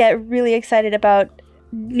really get really excited about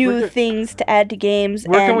new things to add to games.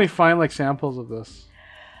 Where can we find like samples of this?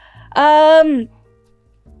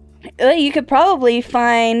 You could probably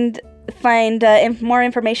find more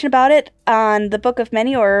information about it on the Book of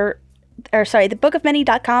Many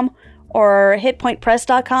thebookofmany.com or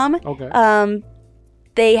hitpointpress.com. Okay.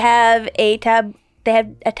 They have a tab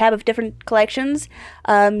of different collections.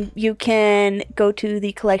 You can go to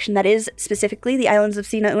the collection that is specifically the Islands of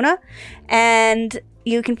Sina Una, and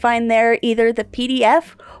you can find there either the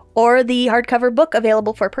PDF or the hardcover book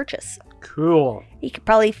available for purchase. Cool. You could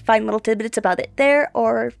probably find little tidbits about it there,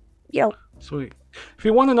 or Sweet. If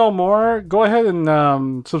you want to know more, go ahead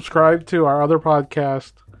and subscribe to our other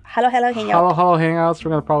podcast. Halo Hangout. Halo Hangouts.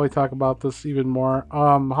 We're going to probably talk about this even more.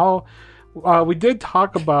 We did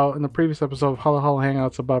talk about in the previous episode of Halo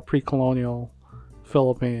Hangouts about pre-colonial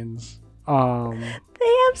Philippines They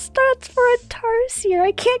have stats for a tarsier.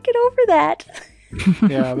 I can't get over that.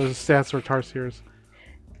 Yeah, there's stats for tarsiers.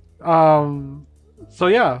 So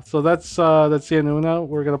yeah, so that's Sina Una.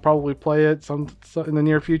 We're gonna probably play it some in the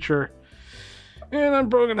near future, and I'm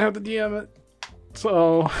probably gonna have to DM it.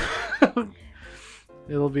 So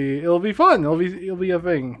it'll be fun. It'll be a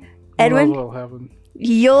thing. Edwin, What'll happen?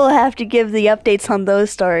 You'll have to give the updates on those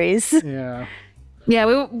stories. Yeah.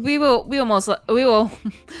 Yeah, we will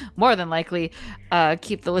more than likely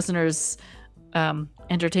keep the listeners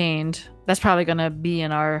entertained. That's probably gonna be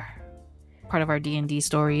in our part of our D&D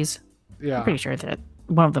stories. Yeah. I'm pretty sure that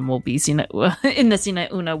one of them will be in the Sina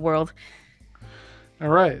Una world. All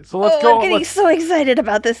right, so let's go. I'm getting so excited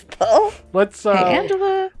about this though. Let's Hey,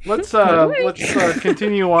 Angela. let's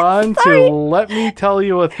continue on to Let Me Tell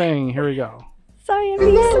You a Thing. Here we go. Sorry, I'm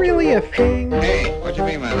being so Really a thing? Hey, what you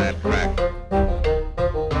mean by that, crack?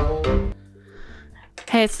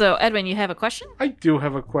 Hey, so Edwin, you have a question? I do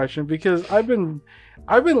have a question because I've been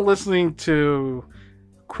listening to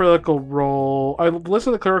Critical Role. I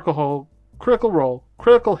listened to Critical Role,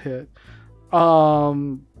 Critical Hit,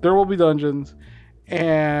 There Will Be Dungeons,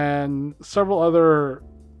 and several other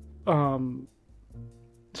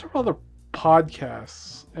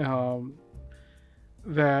podcasts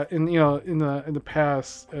that in the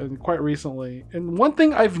past and quite recently. And one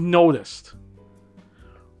thing I have noticed,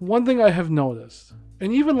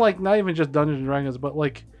 and even like not even just Dungeons and Dragons, but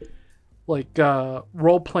like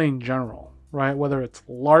role play in general, right? Whether it's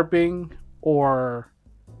LARPing or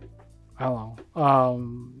I don't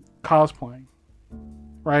know, cosplaying,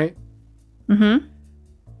 right? Mm-hmm.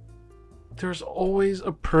 There's always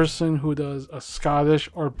a person who does a Scottish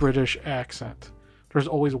or British accent. There's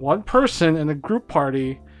always one person in a group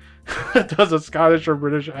party that does a Scottish or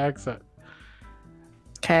British accent.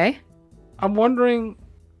 Okay. I'm wondering,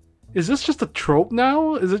 is this just a trope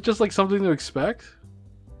now? Is it just like something to expect?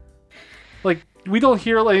 Like we don't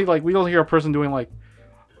hear we don't hear a person doing like,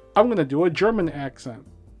 I'm gonna do a German accent,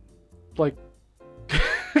 like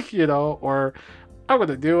or I'm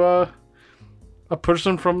gonna do a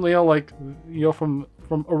person from from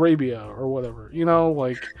Arabia or whatever,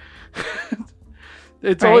 like.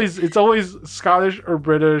 It's right. always Scottish or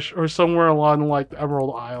British or somewhere along like the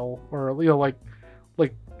Emerald Isle or like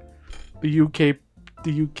the UK,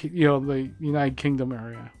 the United Kingdom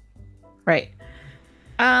area. Right.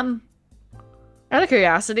 Out of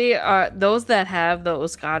curiosity, are those that have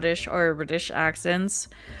those Scottish or British accents,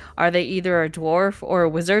 are they either a dwarf or a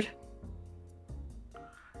wizard?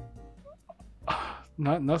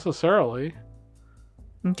 Not necessarily.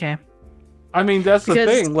 Okay. I mean, that's the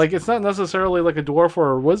thing. Like, it's not necessarily like a dwarf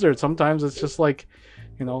or a wizard. Sometimes it's just like,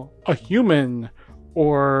 a human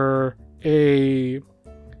or a,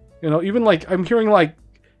 even like I'm hearing like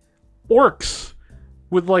orcs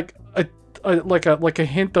with like a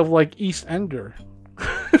hint of like East Ender.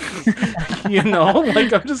 Like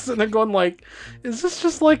I'm just sitting there going like, is this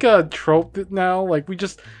just like a trope now? Like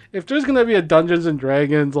if there's gonna be a Dungeons and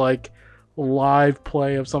Dragons like live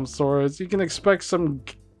play of some sort, you can expect some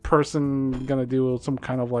person gonna do some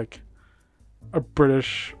kind of like a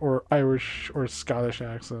British or Irish or Scottish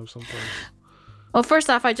accent of some sort. Well, first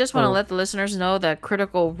off, I just want to let the listeners know that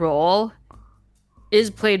Critical Role is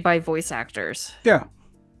played by voice actors. Yeah.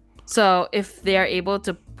 So if they are able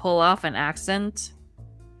to pull off an accent,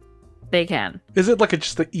 they can. Is it like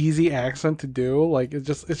just an easy accent to do? Like it's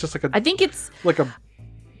just like a. I think it's like a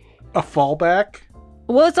fallback.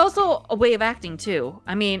 Well, it's also a way of acting too.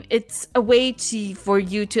 I mean, it's a way for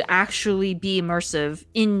you to actually be immersive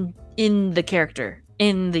in the character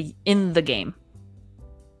in the game.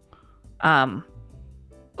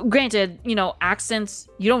 Granted, accents,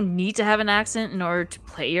 you don't need to have an accent in order to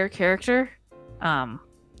play your character.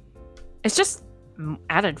 It's just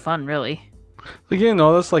added fun, really. Like,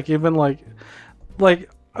 notice, like, even like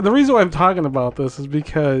the reason why I'm talking about this is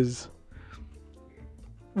because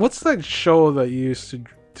what's that show that you used to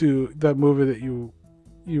do, that movie that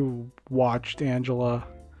you watched, Angela,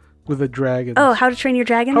 with the dragons? Oh, How to Train Your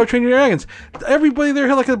Dragon? How to Train Your Dragons. Everybody there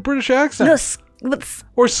had like a British accent. No,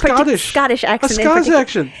 or Scottish. Scottish accent. A Scottish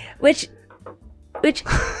accent. Which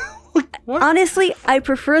what? Honestly, I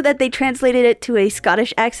prefer that they translated it to a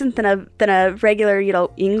Scottish accent than a regular,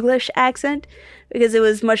 English accent, because it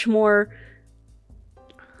was much more.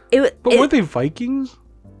 Weren't they Vikings?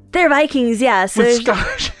 They're Vikings, yeah. So with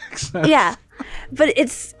Scottish accents. Yeah, but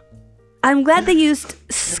I'm glad they used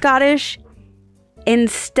Scottish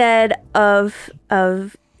instead of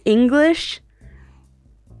English,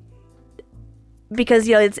 because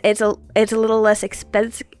it's a little less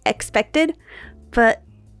expected, but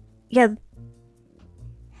yeah,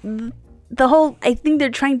 I think they're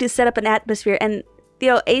trying to set up an atmosphere, and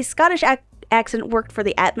a Scottish accent worked for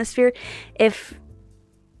the atmosphere. If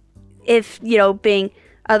being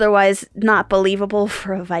otherwise not believable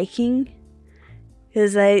for a Viking,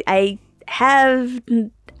 because I have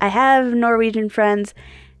Norwegian friends,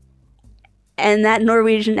 and that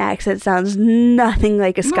Norwegian accent sounds nothing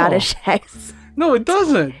like a Scottish accent. No, it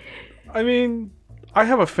doesn't. I mean, I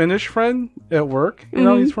have a Finnish friend at work.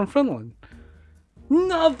 He's from Finland.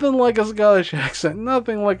 Nothing like a Scottish accent.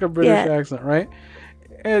 Nothing like a British accent, right?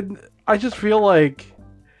 And I just feel like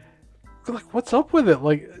what's up with it?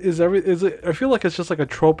 Like, is it? I feel like it's just like a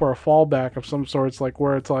trope or a fallback of some sorts. Like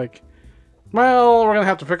where it's like, well, we're gonna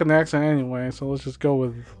have to pick an accent anyway, so let's just go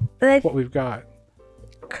with what we've got.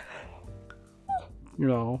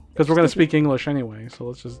 Because we're gonna speak English anyway, so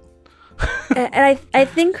let's just. And I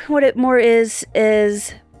think what it more is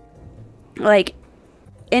like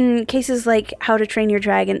in cases like How to Train Your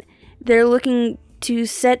Dragon, they're looking to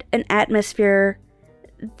set an atmosphere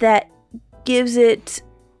that gives it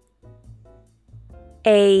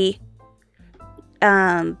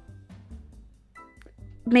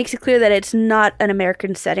makes it clear that it's not an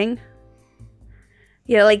American setting.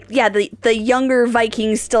 The younger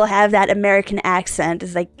Vikings still have that American accent.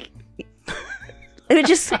 It's like, which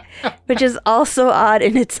is also odd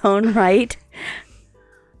in its own right.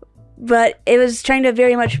 But it was trying to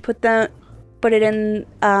very much put it in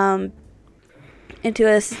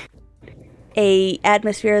into a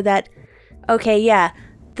atmosphere that, okay, yeah,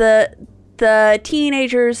 the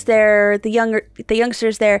teenagers there, the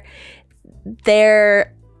youngsters there,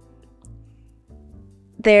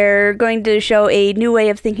 they're going to show a new way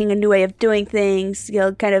of thinking, a new way of doing things,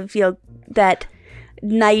 that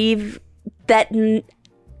naivete.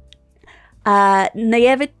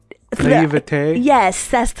 Yes,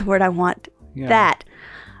 that's the word I want. Yeah. That.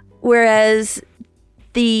 Whereas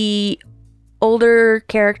the older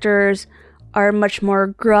characters are much more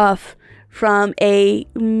gruff from a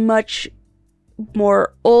much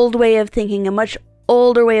more old way of thinking, a much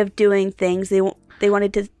older way of doing things. They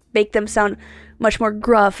wanted to make them sound much more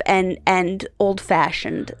gruff and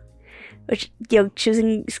old-fashioned, which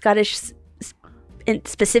choosing Scottish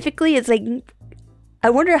specifically, it's like, I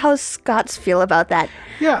wonder how Scots feel about that.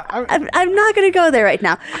 Yeah, I'm not gonna go there right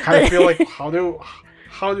now. I kind of feel like how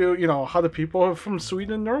do people from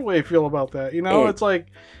Sweden and Norway feel about that? It's like,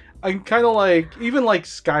 I'm kind of like, even like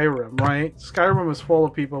Skyrim, right? Skyrim is full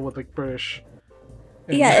of people with like British.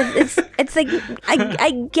 Yeah, it's like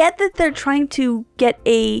I get that they're trying to get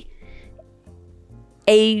a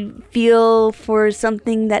feel for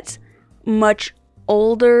something that's much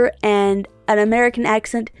older, and an American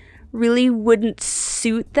accent really wouldn't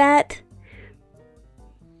suit that.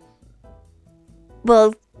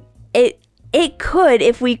 Well, it could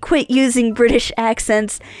if we quit using British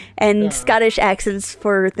accents and Scottish accents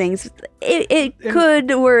for things. It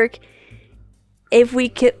could work if we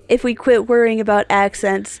quit worrying about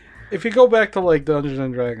accents. If you go back to like Dungeons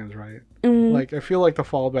and Dragons, right? Mm-hmm. Like, I feel like the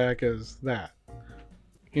fallback is that.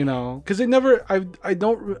 Because it never. I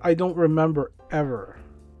don't remember ever.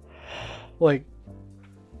 Like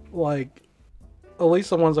at least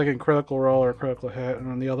the ones like in Critical Role or Critical Hit, and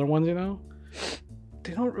then the other ones, they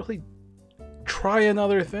don't really try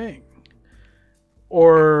another thing.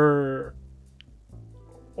 Or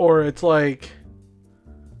it's like,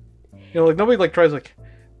 like nobody like tries like,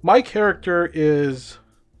 my character is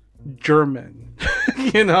German,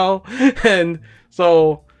 and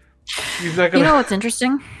so. What's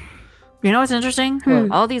interesting?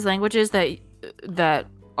 All these languages that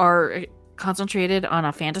are concentrated on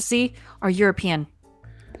a fantasy are European.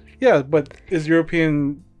 Yeah, but is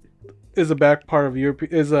a back part of Europe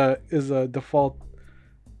is a default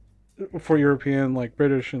for European, like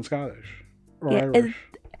British and Scottish or Irish.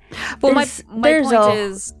 Well, my point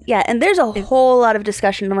is, and there's a whole lot of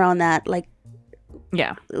discussion around that.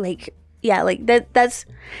 That's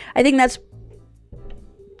I think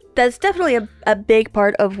that's definitely a big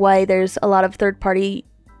part of why there's a lot of third-party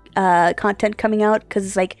content coming out, because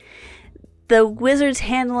it's like the Wizards'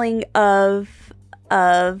 handling of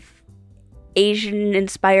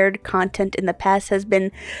Asian-inspired content in the past has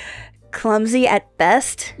been clumsy at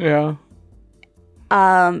best. Yeah.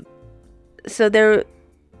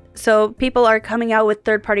 So people are coming out with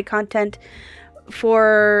third-party content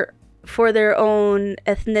for their own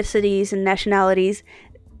ethnicities and nationalities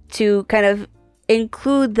to kind of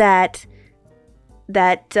include that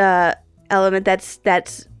element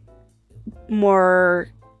that's more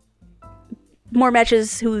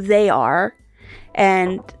matches who they are,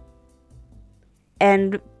 and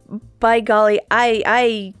by golly,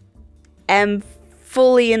 I am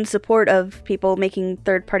fully in support of people making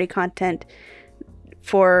third-party content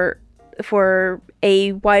for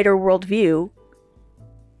a wider worldview.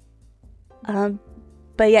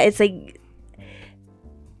 But yeah, it's like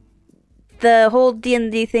the whole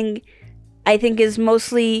D&D thing, I think, is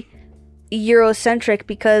mostly Eurocentric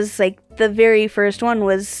because like the very first one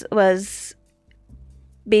was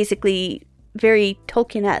basically very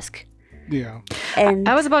Tolkien-esque. Yeah. And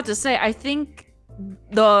I was about to say, I think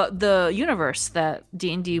the universe that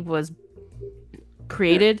D&D was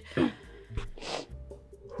created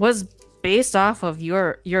was based off of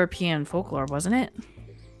your European folklore, wasn't it?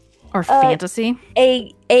 Or fantasy?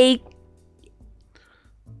 It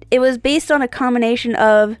was based on a combination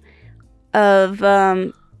of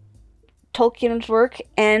Tolkien's work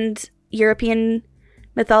and European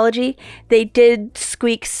mythology. They did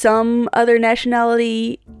squeak some other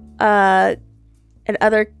nationality and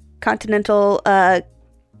other continental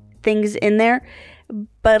things in there,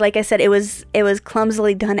 but like I said, it was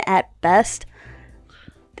clumsily done at best.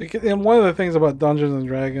 And one of the things about Dungeons and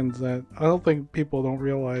Dragons that I don't think people don't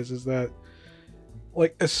realize is that,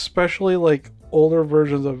 like, especially like older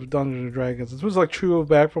versions of Dungeons and Dragons, this was like true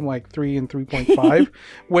back from like 3 and 3.5,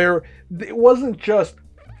 where it wasn't just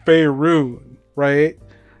Faerun, right?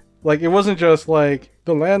 Like, it wasn't just like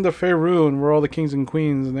the land of Faerun where all the kings and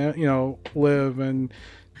queens and live, and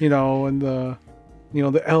and the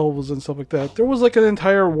the elves and stuff like that. There was like an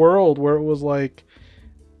entire world where it was like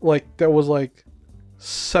that was like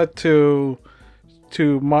set to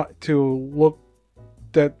look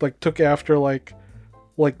that like took after like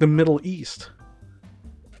the Middle East,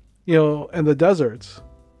 and the deserts.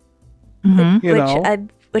 Mm-hmm.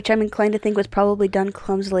 Which I'm inclined to think was probably done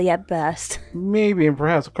clumsily at best. Maybe, and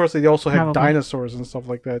perhaps, of course, they also had Probably. dinosaurs and stuff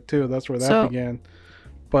like that too. That's where that began.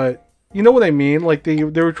 But you know what I mean? Like they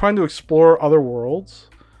were trying to explore other worlds,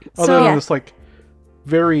 other than this like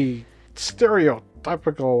very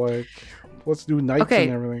stereotypical like let's do knights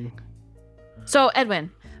and everything. So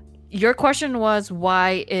Edwin, your question was,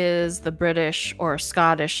 why is the British or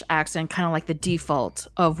Scottish accent kind of like the default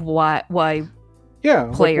of why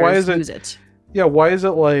players use it? Yeah, why is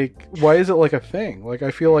it like a thing? Like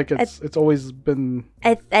I feel like it's always been.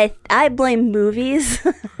 I blame movies.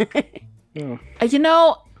 Yeah.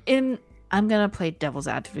 I'm gonna play devil's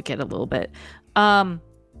advocate a little bit.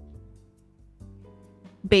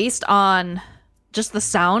 Based on just the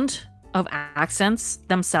sound of accents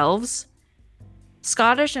themselves,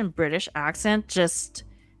 Scottish and British accent just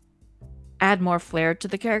add more flair to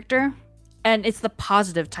the character, and it's the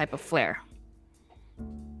positive type of flair.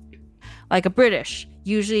 Like a British,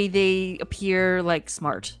 usually they appear like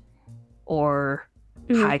smart or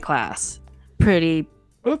high class, pretty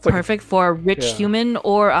perfect for a rich human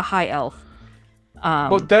or a high elf.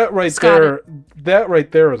 But that right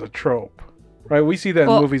there is a trope, right? We see that in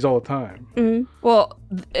movies all the time. Mm-hmm. Well,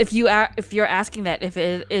 if you're asking that if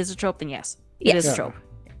it is a trope, then yes, it is a trope.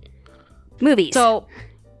 Movies. So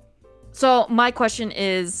my question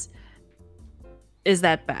is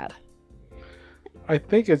that bad? I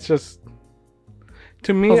think it's just,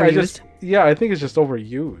 to me, Overused? I think it's just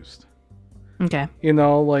overused. Okay.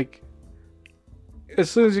 Like as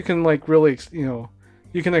soon as you can like really,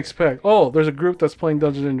 you can expect, there's a group that's playing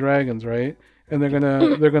Dungeons and Dragons, right? And they're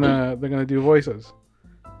gonna do voices.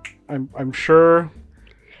 I'm sure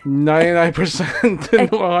 99% to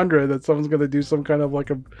 100 that someone's gonna do some kind of like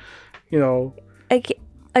a,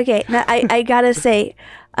 Okay. Now I gotta say,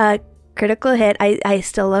 Critical Hit. I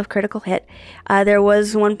still love Critical Hit. There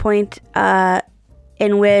was one point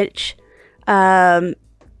in which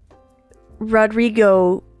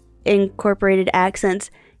Rodrigo incorporated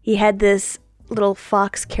accents. He had this little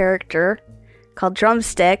fox character called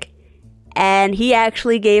Drumstick, and he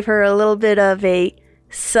actually gave her a little bit of a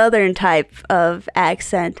southern type of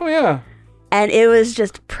accent. Oh yeah. And it was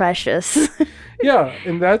just precious. Yeah,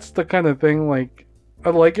 and that's the kind of thing, like, I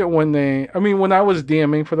like it when when I was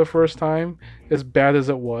DMing for the first time, as bad as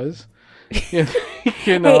it was, Hey,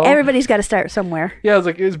 everybody's got to start somewhere. Yeah, it's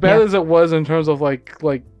like, as bad as it was in terms of like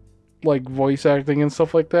voice acting and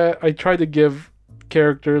stuff like that, I tried to give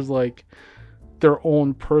characters like their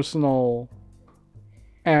own personal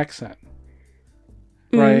accent,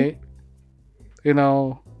 right?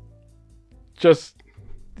 Just,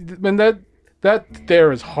 and that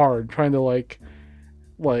there is hard, trying to like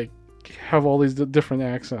have all these different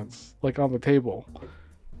accents like on the table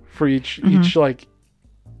for each like.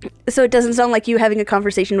 So it doesn't sound like you having a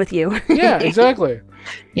conversation with you. Yeah, exactly.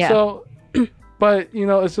 Yeah. So, but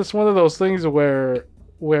it's just one of those things where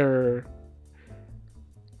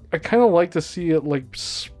I kind of like to see it like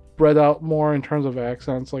spread out more in terms of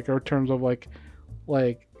accents, like, or in terms of like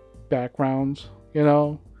backgrounds, you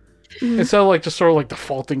know, instead of like just sort of like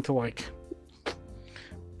defaulting to like.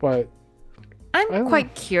 But I'm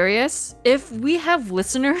quite curious if we have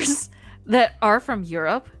listeners that are from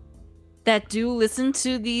Europe that do listen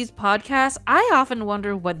to these podcasts. I often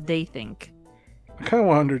wonder what they think. I kind of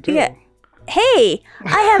wonder too. Yeah. Hey,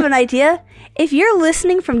 I have an idea. If you're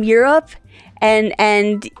listening from Europe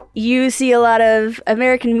and you see a lot of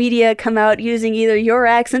American media come out using either your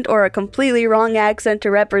accent or a completely wrong accent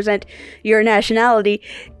to represent your nationality,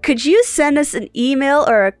 could you send us an email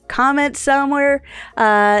or a comment somewhere?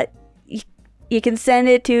 You can send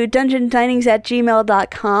it to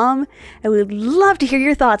dungeontinings@gmail.com, and we'd love to hear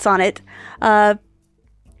your thoughts on it.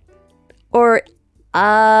 Or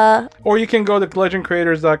you can go to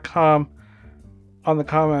legendcreators.com on the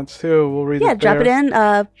comments too. We'll read it there. drop it in.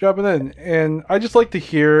 Drop it in. And I just like to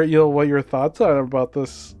hear, what your thoughts are about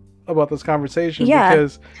this conversation. Yeah.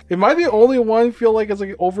 Because am I the only one feel like it's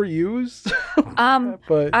like overused?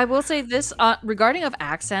 But I will say this regarding of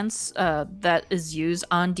accents that is used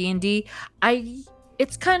on D&D.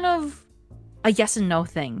 It's kind of a yes and no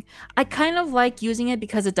thing. I kind of like using it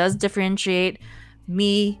because it does differentiate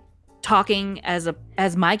me talking as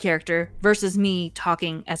my character versus me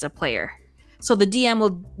talking as a player. So the DM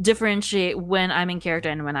will differentiate when I'm in character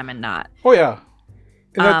and when I'm not. Oh yeah.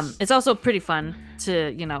 It's also pretty fun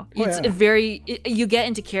to, you get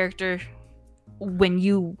into character when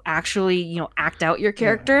you actually, act out your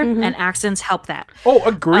character, and accents help that. Oh,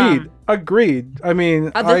 agreed. I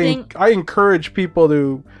mean, I encourage people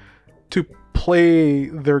to play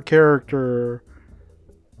their character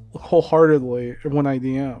wholeheartedly when I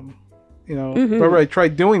DM. Remember I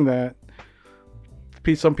tried doing that.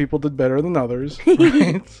 Some people did better than others,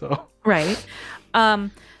 right? Right.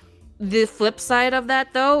 The flip side of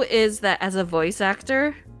that, though, is that as a voice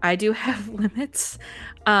actor, I do have limits.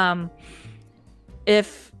 And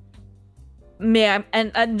this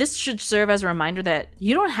should serve as a reminder that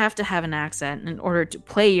you don't have to have an accent in order to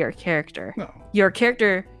play your character. No. Your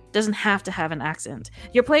character doesn't have to have an accent.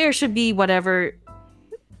 Your player should be whatever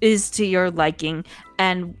is to your liking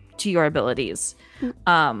and to your abilities.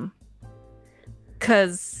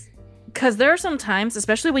 Because there are some times,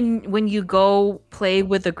 especially when you go play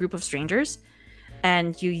with a group of strangers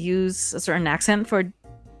and you use a certain accent for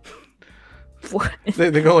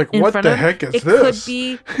they go like, what the heck is this? It could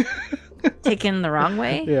be taken the wrong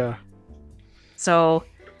way. Yeah. So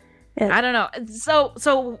I don't know.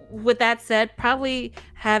 So with that said, probably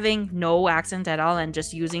having no accent at all and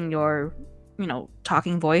just using your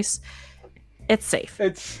talking voice, it's safe.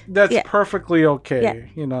 That's perfectly okay.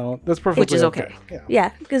 Yeah. That's perfectly Which is okay.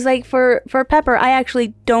 Yeah, because like for Pepper, I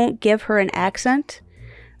actually don't give her an accent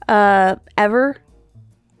ever,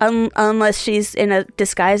 unless she's in a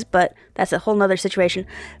disguise. But that's a whole nother situation.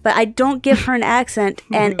 But I don't give her an accent,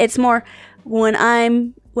 and it's more when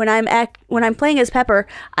I'm playing as Pepper,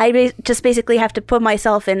 I just basically have to put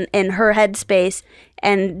myself in her headspace,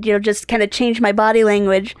 and just kind of change my body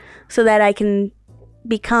language so that I can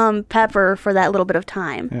become Pepper for that little bit of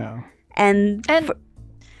time. Yeah. And it's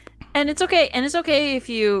okay. And it's okay if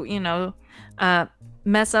you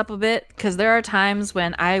mess up a bit, because there are times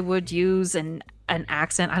when I would use an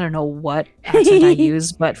accent. I don't know what accent I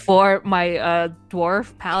use, but for my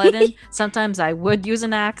dwarf paladin, sometimes I would use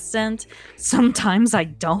an accent. Sometimes I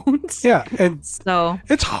don't. Yeah, and so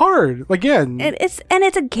it's hard. Again, it's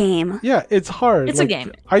a game. Yeah, it's hard. It's a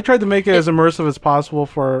game. I tried to make it as immersive as possible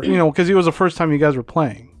for because it was the first time you guys were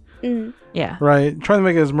playing. Yeah. Right. Trying to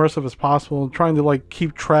make it as immersive as possible. Trying to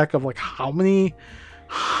keep track of how many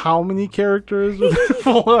characters with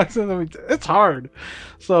full accent. I mean, it's hard.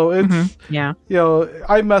 So it's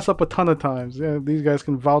I mess up a ton of times. Yeah, these guys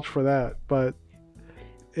can vouch for that. But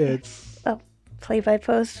it's play by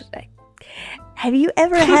post. Have you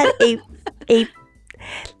ever had a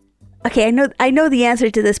Okay, I know the answer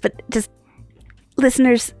to this, but just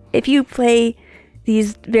listeners, if you play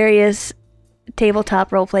these various tabletop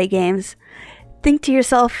roleplay games, think to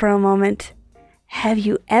yourself for a moment, have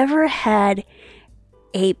you ever had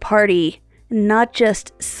a party not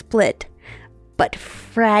just split, but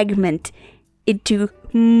fragment into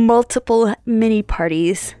multiple mini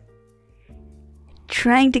parties,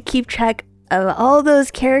 trying to keep track of all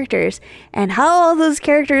those characters and how all those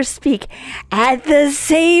characters speak at the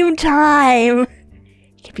same time?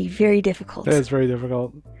 It can be very difficult. It's very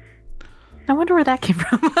difficult. I wonder where that came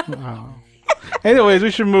from. Wow. Anyways,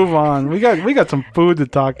 we should move on. We got some food to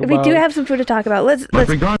talk about. We do have some food to talk about. Let's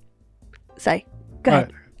Sorry. Go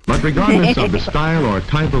ahead. But regardless of the style or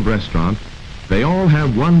type of restaurant, they all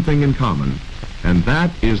have one thing in common, and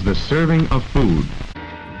that is the serving of food.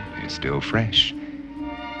 It's still fresh,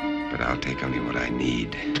 but I'll take only what I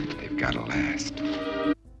need. They've gotta last.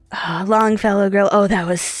 Longfellow Grill. Oh, that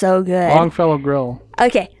was so good. Longfellow Grill.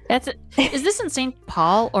 Okay. Is this in St.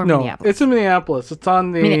 Paul or No, Minneapolis? it's in Minneapolis. It's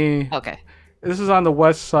on the. Okay. This is on the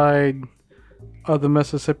west side of the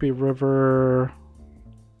Mississippi River,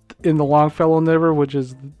 in the Longfellow River, which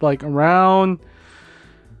is like around.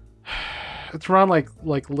 It's around like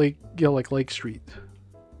Lake, like Lake Street.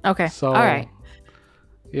 Okay. So. All right.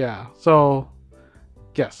 Yeah. So.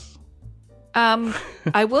 Yes.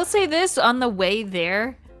 I will say this on the way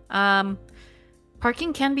there.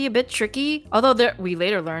 Parking can be a bit tricky. Although we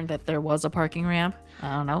later learned that there was a parking ramp.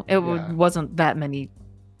 I don't know. It wasn't that many.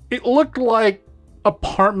 It looked like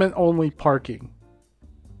apartment-only parking.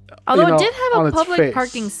 Although it did have a its public face.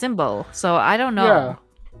 parking symbol, so I don't know. Yeah.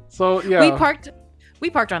 So yeah. We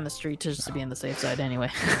parked on the street just to be on the safe side anyway.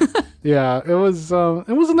 Yeah, it was a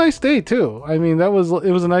nice day too. I mean, it was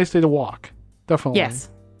a nice day to walk. Definitely. Yes.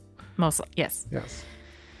 Mostly, yes. Yes.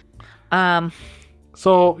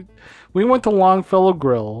 So we went to Longfellow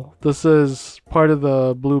Grill. This is part of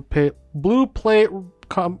the Blue Plate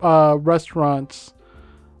restaurants.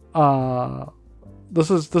 This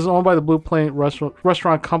is owned by the Blue Plate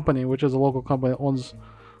Restaurant Company, which is a local company that owns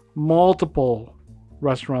multiple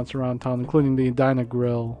restaurants around town, including the Edina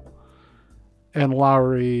Grill and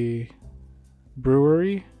Lowry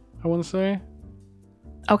Brewery, I want to say.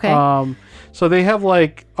 Okay. So they have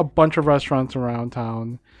like a bunch of restaurants around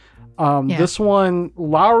town. This one,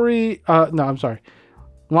 Longfellow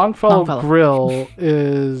Grill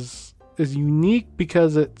is unique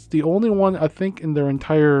because it's the only one, I think, in their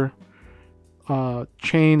entire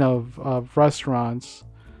chain of restaurants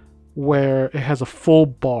where it has a full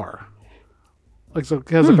bar. Like, so it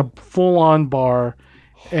has like a full-on bar,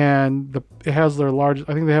 and it has their largest.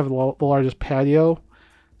 I think they have the largest patio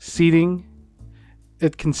seating.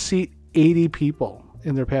 It can seat 80 people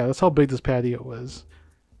in their patio. That's how big this patio is.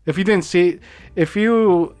 If you didn't see it,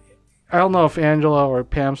 I don't know if Angela or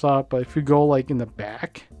Pam saw it, but if you go like in the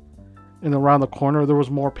back and around the corner, there was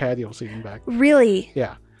more patio seating back. Really?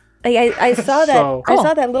 Yeah. I saw that. I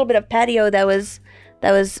saw that little bit of patio that was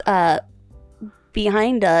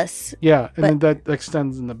behind us. Yeah, and then that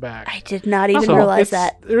extends in the back. I did not even realize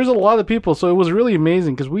that. There's a lot of people, so it was really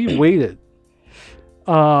amazing because we waited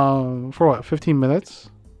for what, 15 minutes?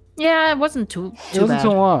 Yeah, it wasn't too It wasn't bad. too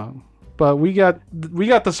long, but we got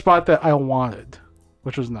the spot that I wanted,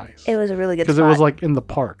 which was nice. It was a really good spot. Because it was like in the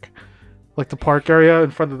park, like the park area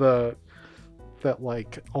in front of that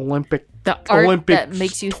like Olympic that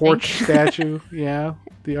makes you torch think. statue. Yeah,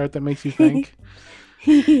 the art that makes you think.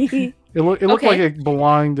 It looked Okay. like it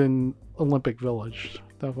belonged in Olympic Village,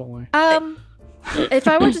 definitely. If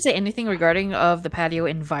I were to say anything regarding of the patio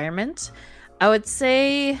environment, I would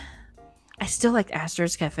say I still like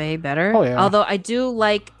Astor's Cafe better. Oh, yeah. Although I do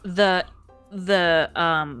like the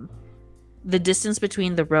distance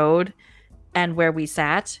between the road and where we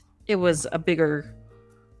sat. It was a bigger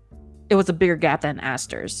gap than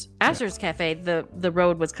Astor's. Astor's Cafe, the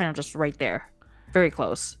road was kind of just right there. Very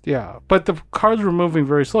close. Yeah, but the cars were moving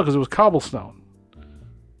very slow because it was cobblestone.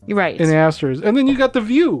 You're right. In Astor's. And then you got the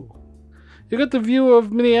view. You got the view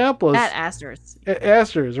of Minneapolis. At Astor's. At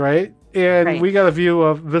Astor's, right? And Right. we got a view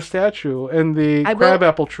of the statue and the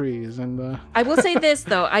crabapple trees. And I will say this,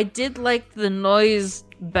 though. I did like the noise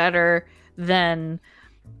better than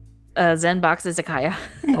Zenbox Izakaya.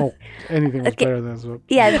 oh, anything was better than this.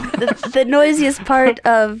 Yeah, the noisiest part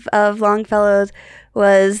of Longfellows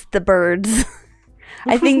was the birds.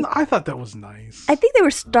 I thought that was nice. I think they were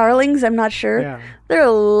starlings. I'm not sure. Yeah. There are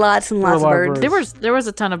lots and lots of birds. There was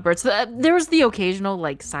a ton of birds. There was the occasional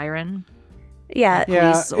like siren. Yeah.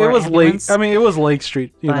 Yeah, Police it or was ambulance. Lake. I mean, it was Lake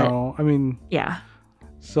Street. You But- know, I mean, Yeah,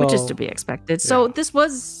 so which is to be expected. So this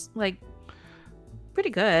was like pretty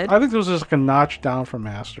good. I think it was just like a notch down from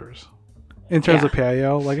Masters in terms Yeah. of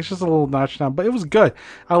patio. Like it's just a little notch down, but it was good.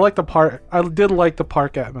 I like the park. I did like the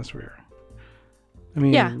park atmosphere. I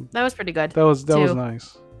mean, Yeah, that was pretty good. that was too.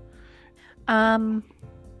 nice.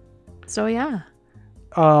 So yeah.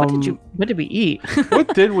 What What did we eat?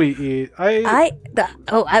 what did we eat? I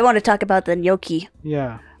want to talk about the gnocchi.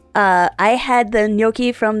 Yeah. I had the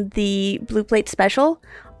gnocchi from the Blue Plate special,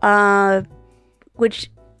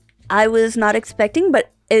 which I was not expecting,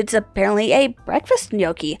 but it's apparently a breakfast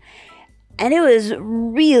gnocchi, and it was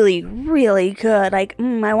really, really good. Like,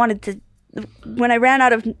 I wanted to. When I ran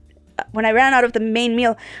out of the main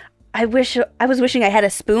meal, I was wishing I had a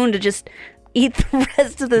spoon to just eat the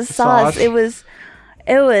rest of the sauce. It was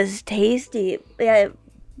tasty. Yeah,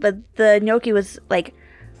 but the gnocchi was like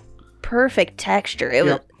perfect texture. It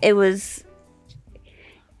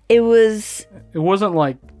wasn't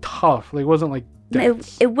like tough. Like, it wasn't like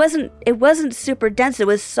dense. It wasn't super dense. It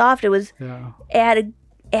was soft. It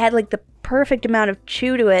had like the perfect amount of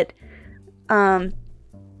chew to it.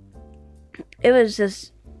 It was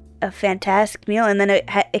just a fantastic meal, and then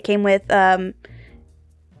it came with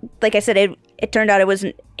like I said, it turned out it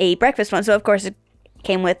wasn't a breakfast one, so of course it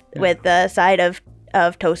came with a side of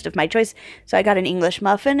toast of my choice. So I got an English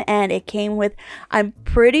muffin, and it came with, I'm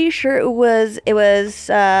pretty sure it was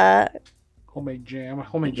homemade jam,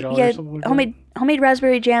 homemade jelly, or something like homemade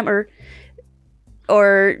raspberry jam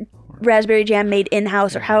or raspberry jam made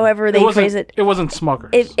in-house, or however they phrase it. It wasn't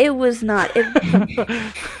Smucker's. It was not.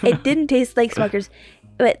 It didn't taste like Smucker's,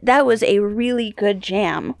 but that was a really good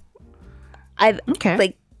jam.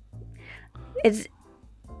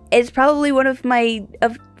 It's probably one of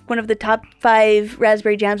the top 5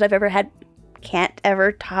 raspberry jams I've ever had. Can't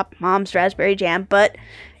ever top Mom's raspberry jam, but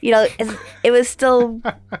it was still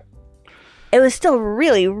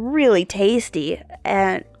really, really tasty,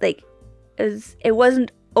 and like it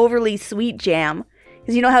wasn't overly sweet jam,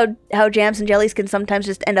 because you know how jams and jellies can sometimes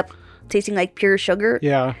just end up tasting like pure sugar.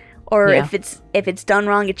 Yeah. Or if it's done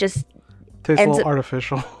wrong, it just tastes a little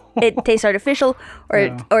artificial. It tastes artificial,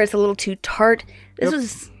 or it's a little too tart.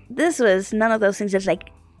 This was none of those things. It's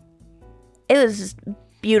like, it was just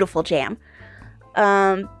beautiful jam.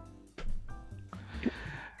 Cool.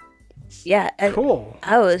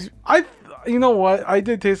 You know what? I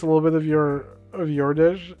did taste a little bit of your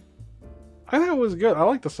dish. I think it was good. I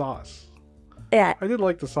like the sauce. Yeah. I did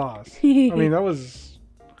like the sauce. I mean, that was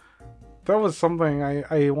something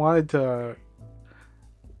I wanted to.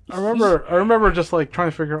 I remember just like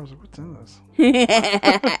trying to figure out, what's in this.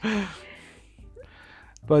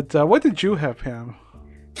 But what did you have, Pam?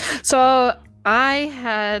 So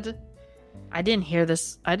I didn't hear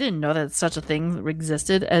this. I didn't know that such a thing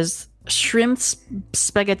existed as shrimp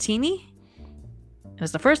spaghettini. It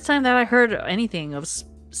was the first time that I heard anything of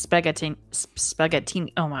spaghettini.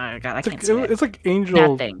 Oh my god, I can't say it. It's like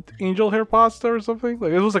angel hair pasta or something.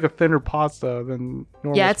 Like, it was like a thinner pasta than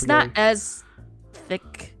normal. Yeah, it's spaghetti. not as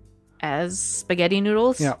thick as spaghetti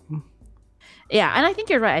noodles. Yeah. Yeah, and I think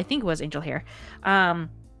you're right. I think it was angel hair.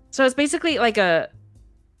 So it's basically like a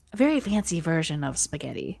very fancy version of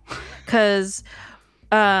spaghetti, because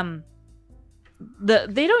they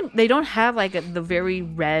don't have like the very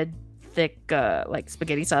red, thick like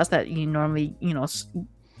spaghetti sauce that you normally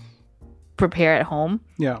prepare at home.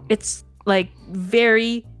 Yeah. It's like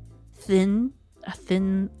very thin, a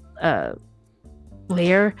thin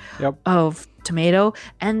layer of tomato,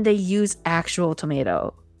 and they use actual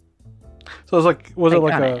tomato. So it's like, it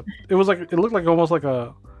looked like almost like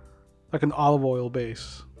an olive oil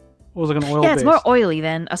base. It was like an oil base. Yeah, it's more oily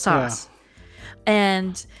than a sauce. Yeah.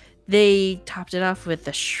 And they topped it off with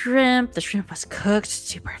the shrimp. The shrimp was cooked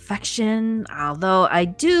to perfection. Although I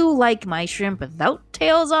do like my shrimp without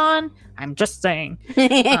tails on. I'm just saying.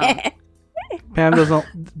 Pam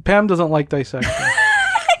doesn't like dissection.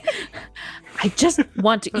 I just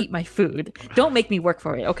want to eat my food. Don't make me work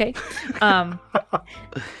for it, okay?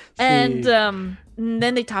 And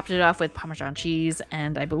then they topped it off with Parmesan cheese,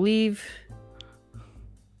 and I believe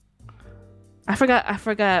I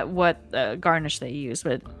forgot what garnish they used,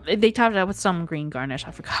 but they topped it out with some green garnish.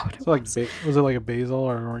 I forgot what it was. Was it like a basil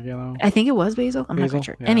or oregano? I think it was basil. I'm not quite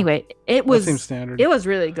sure. Yeah. Anyway, it was. That seems standard. It was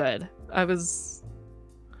really good.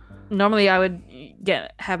 Normally I would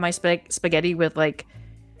have my spaghetti with like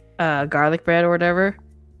garlic bread or whatever.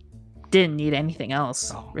 Didn't need anything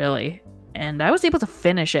else really, and I was able to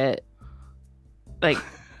finish it. Like,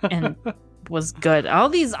 and was good. All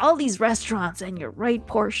these restaurants and your right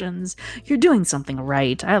portions, you're doing something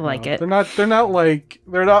right. I like it. They're not like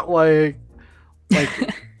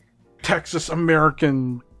Texas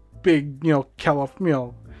American big,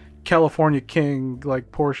 California King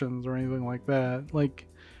like portions or anything like that. Like,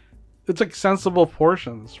 it's like sensible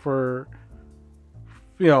portions for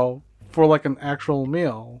like an actual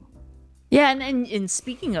meal. Yeah, and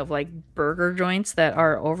speaking of like burger joints that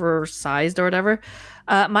are oversized or whatever,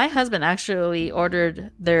 my husband actually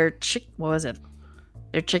ordered their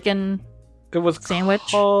Their chicken. It was sandwich.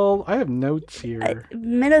 Called, I have notes here.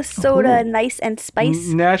 Minnesota Nice and Spice.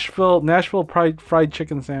 Nashville fried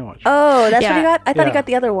chicken sandwich. Oh, that's what he got. I thought he got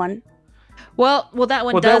the other one. Well, that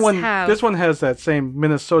one have. This one has that same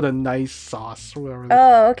Minnesota Nice sauce. Or whatever.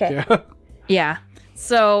 Oh, okay. Yeah.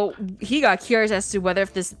 So he got curious as to whether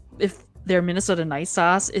if their Minnesota Nice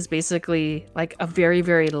sauce is basically like a very,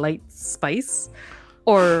 very light spice,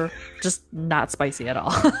 or just not spicy at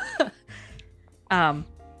all. But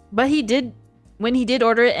when he did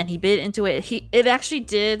order it and he bit into it, it actually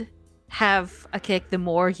did have a kick the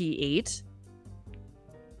more he ate.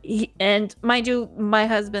 And mind you, my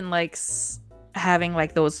husband likes having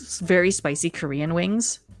like those very spicy Korean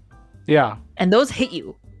wings, Yeah. and those hit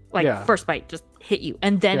you like Yeah. first bite just hit you,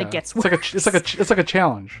 and then Yeah. it gets worse. It's like a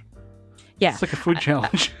challenge. Yeah. It's like a food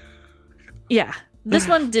challenge. Yeah. This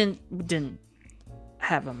one didn't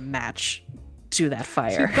have a match to that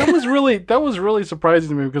fire. See, that was really surprising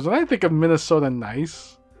to me because when I think of Minnesota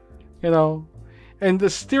nice, you know, and the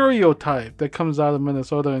stereotype that comes out of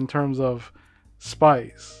Minnesota in terms of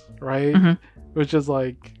spice, right? Mhm. Which is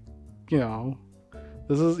like, you know,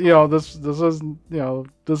 this is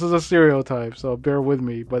a stereotype, so bear with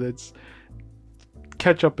me, but it's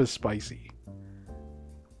ketchup is spicy.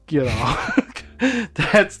 You know.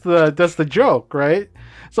 That's the joke, right?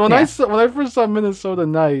 So when I first saw Minnesota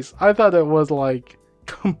Nice, I thought it was like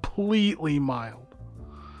completely mild.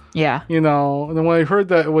 Yeah. You know, and then when I heard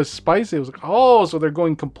that it was spicy, it was like, oh, so they're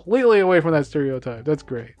going completely away from that stereotype. That's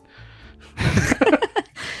great.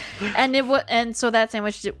 And so that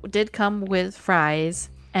sandwich did come with fries,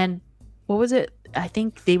 and what was it? I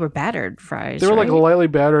think they were battered fries. They were right? like lightly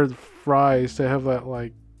battered fries to have that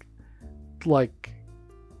like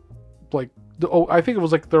I think it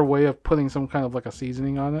was like their way of putting some kind of like a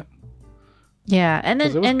seasoning on it. Yeah, and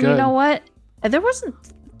then good. you know what? There wasn't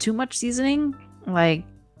too much seasoning, like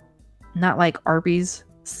not like Arby's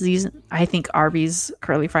season. I think Arby's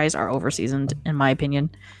curly fries are over seasoned in my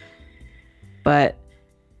opinion. But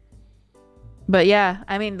yeah,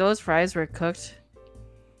 I mean those fries were cooked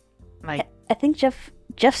like I think Jeff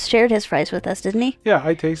shared his fries with us, didn't he? Yeah,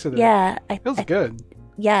 I tasted it. Yeah, It was good.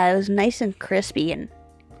 Yeah, it was nice and crispy and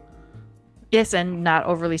yes, and not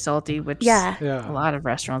overly salty, which Yeah. a lot of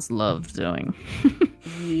restaurants love doing.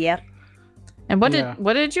 yep. And what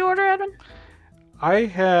did you order, Edwin? I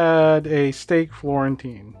had a steak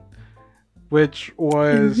Florentine, which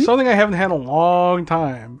was something I haven't had in a long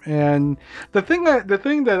time. And the thing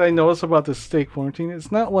that I noticed about the steak Florentine,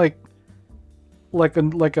 it's not like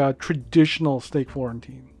a traditional steak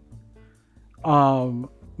Florentine.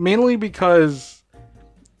 Mainly because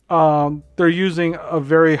they're using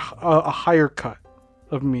a higher cut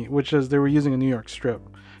of meat, which is they were using a New York strip.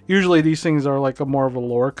 Usually these things are like a more of a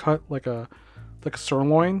lower cut, like a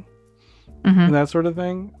sirloin and that sort of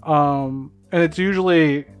thing. And it's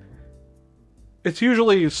usually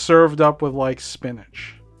served up with like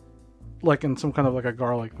spinach, like in some kind of like a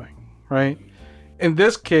garlic thing, right? In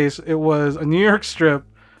this case, it was a New York strip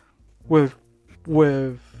with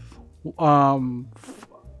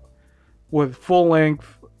full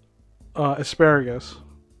length asparagus,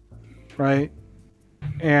 right,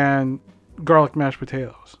 and garlic mashed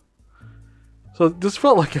potatoes. So this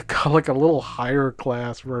felt like a little higher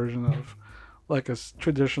class version of like a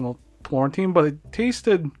traditional Florentine, but it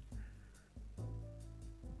tasted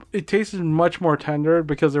much more tender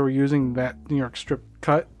because they were using that New York strip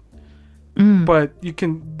cut. But you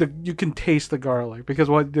can taste the garlic because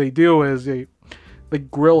what they do is they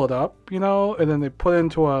grill it up, you know, and then they put it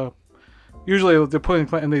into usually they put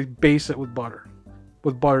it in and they base it with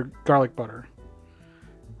garlic butter,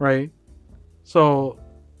 right? So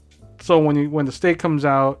when the steak comes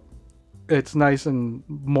out, it's nice and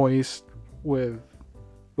moist with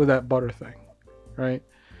that butter thing, right?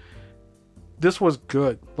 This was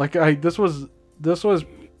good. I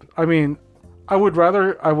mean, I would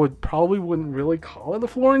probably wouldn't really call it a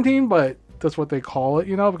Florentine, but that's what they call it,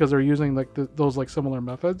 you know, because they're using like those like similar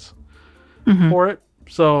methods for it.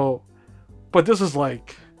 So, but this is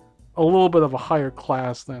like a little bit of a higher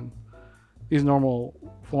class than these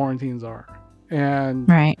Florentines are, and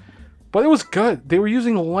right. But it was good. They were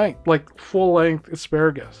using full length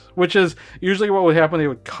asparagus, which is usually what would happen. They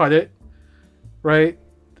would cut it, right,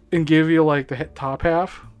 and give you like the top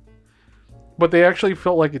half. But they actually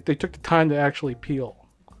felt like they took the time to actually peel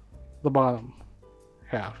the bottom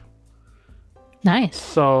half. Nice.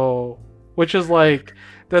 So, which is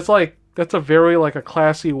that's a very like a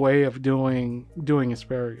classy way of doing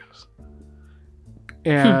asparagus.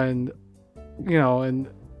 And you know,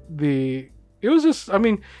 it was just, I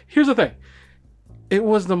mean, here's the thing. It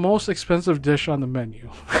was the most expensive dish on the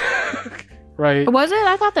menu. Right? Was it?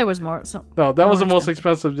 I thought there was more. No, that was the most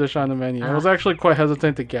expensive dish on the menu. I was actually quite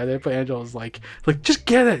hesitant to get it, but Angela was like, just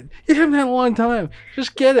get it. You haven't had a long time.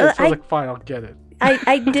 Just get it. So I was like, fine, I'll get it.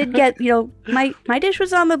 I did get, you know, my dish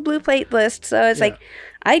was on the blue plate list, so it's like,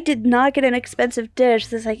 I did not get an expensive dish.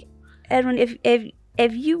 So it's like, Edwin, if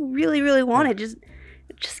you really, really want it, just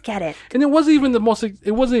get it. And it wasn't even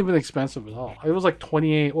expensive at all. It was like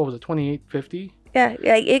 $28.50? Yeah,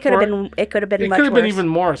 it could have been. It could have been. It could have been even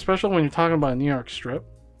more, especially when you're talking about a New York strip.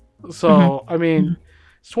 So I mean,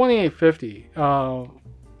 it's $28.50.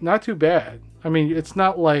 Not too bad. I mean, it's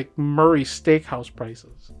not like Murray Steakhouse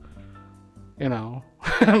prices. You know.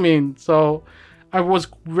 I mean, so I was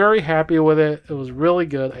very happy with it. It was really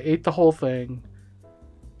good. I ate the whole thing.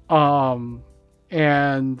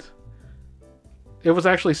 And it was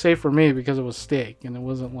actually safe for me because it was steak and it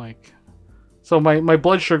wasn't like, so my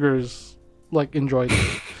blood sugars like enjoyed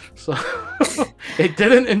it. So it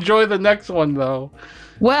didn't enjoy the next one though.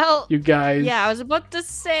 Well, You guys. yeah, I was about to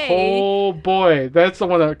say. Oh boy, that's the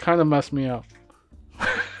one that kind of messed me up.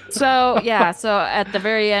 So at the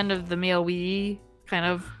very end of the meal, we kind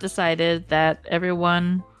of decided that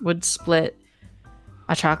everyone would split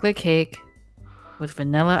a chocolate cake with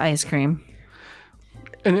vanilla ice cream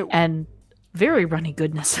and very runny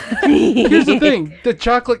goodness. Here's the thing: the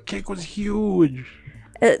chocolate cake was huge.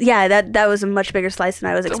 Yeah, that was a much bigger slice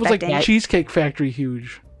than I was It was expecting. like Cheesecake Factory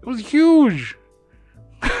huge. It was huge.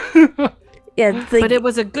 Yeah, it's like, But it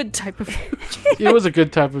was a good type of huge. It was a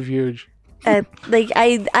good type of huge. I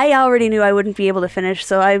already knew I wouldn't be able to finish,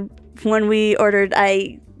 so when we ordered,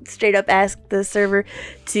 I straight up asked the server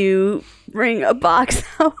to bring a box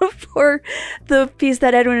out for the piece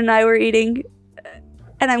that Edwin and I were eating,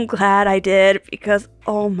 and I'm glad I did because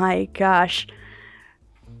oh my gosh,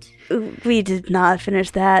 we did not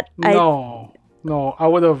finish that. No, I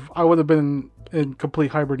would have been in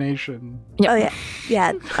complete hibernation. Oh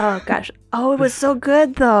yeah. Oh gosh. Oh, it was so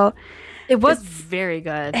good though. It was very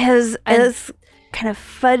good. It was kind of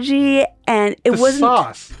fudgy, and it wasn't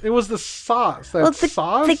sauce. It was the sauce.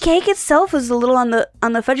 Sauce. The cake itself was a little on the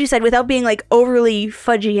fudgy side without being like overly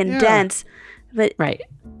fudgy and dense. But right.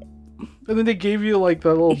 And then they gave you like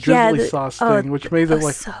the little drizzly sauce thing, which made it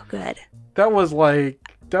like so good. That was You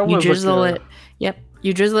drizzle it. Yep.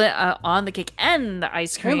 You drizzle it on the cake and the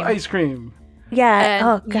ice cream. And ice cream. Yeah. And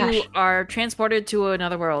oh gosh. you are transported to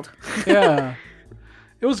another world. Yeah.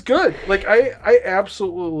 It was good. Like I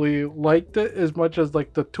absolutely liked it as much as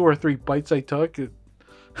like the 2 or 3 bites I took of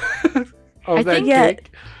that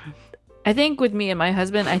cake. I think with me and my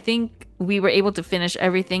husband, I think we were able to finish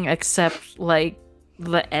everything except like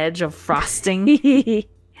the edge of frosting.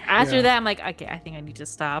 After that, I'm like, okay, I think I need to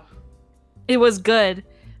stop. It was good,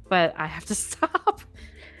 but I have to stop.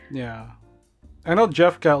 Yeah. I know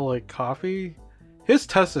Jeff got like coffee. His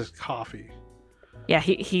test is coffee. Yeah,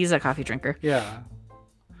 he's a coffee drinker. Yeah.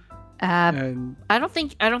 And I don't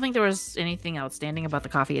think there was anything outstanding about the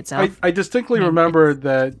coffee itself. I distinctly remember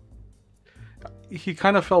that he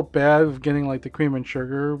kind of felt bad of getting like the cream and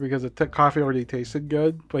sugar because the coffee already tasted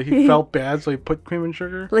good, but he felt bad, so he put cream and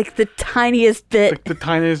sugar. Like the tiniest bit. Like the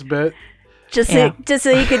tiniest bit. Just so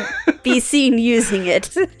he could be seen using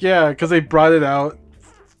it. Yeah, because they brought it out,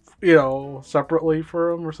 separately for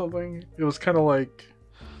him or something. It was kind of like,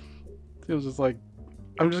 it was just like,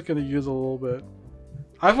 I'm just gonna use a little bit.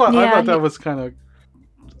 I thought that was kind of,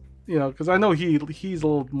 because I know he's a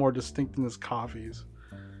little more distinct in his coffees.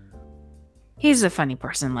 He's a funny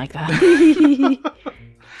person like that.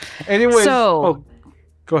 Anyways, so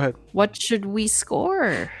go ahead. What should we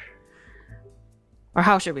score? Or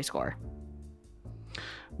how should we score?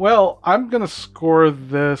 Well, I'm going to score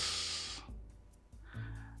this.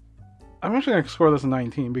 I'm actually going to score this a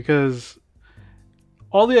 19 because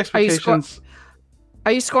all the expectations.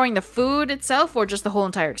 Are you scoring the food itself or just the whole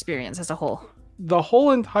entire experience as a whole? The whole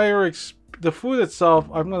entire the food itself,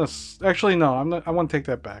 I'm going to actually no, I'm not. I want to take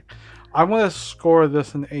that back. I'm going to score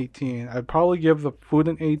this an 18. I'd probably give the food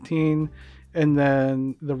an 18, and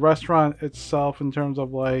then the restaurant itself in terms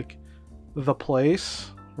of like the place,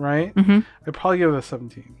 right? Mm-hmm. I'd probably give it a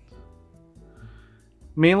 17.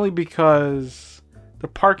 Mainly because the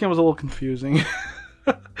parking was a little confusing.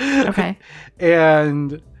 Okay.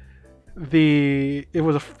 And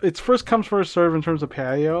it's first come first serve in terms of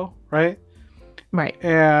patio, right? Right.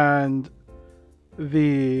 And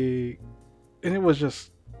it was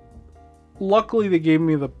just, luckily they gave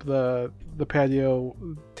me the patio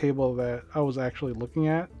table that I was actually looking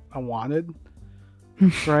at. I wanted,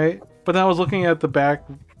 right? But then I was looking at the back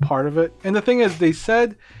part of it, and the thing is, they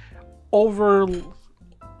said overlooking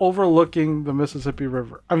the Mississippi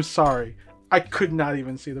River. I'm sorry, I could not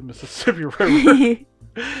even see the Mississippi River.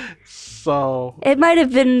 So it might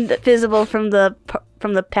have been visible from the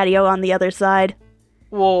patio on the other side.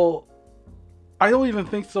 Well, I don't even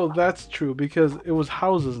think so. That's true because it was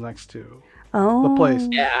houses next to the place.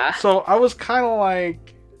 Yeah. So I was kind of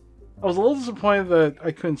like, I was a little disappointed that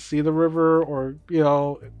I couldn't see the river, or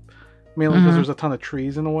mainly because there's a ton of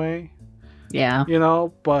trees in the way. Yeah.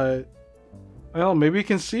 But I don't know. Maybe you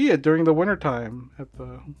can see it during the wintertime at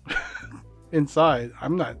the inside. I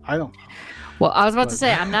don't know. Well, I was about to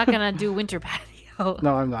say I'm not gonna do winter patio.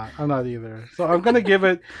 No, I'm not. I'm not either. So I'm gonna give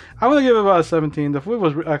it. I'm gonna give it about a 17. The food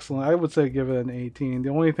was excellent. I would say give it an 18. The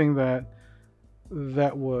only thing that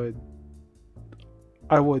would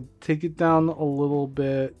I would take it down a little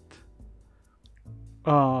bit.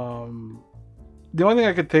 The only thing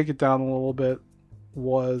I could take it down a little bit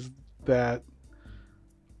was that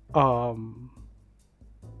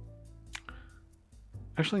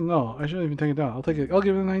actually no, I shouldn't even take it down. I'll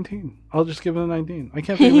give it a 19. I'll just give it a 19. I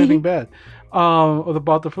can't think of anything bad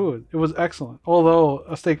about the food. It was excellent. Although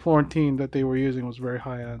a steak Florentine that they were using was very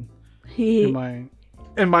high end in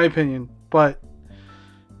my opinion. But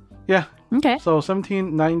yeah. Okay. So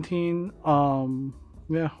 17, 19,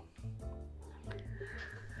 yeah.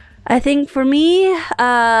 I think for me,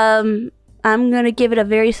 I'm going to give it a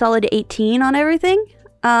very solid 18 on everything.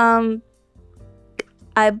 I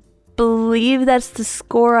believe that's the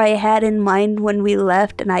score I had in mind when we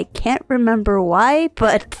left, and I can't remember why,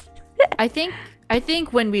 but... I think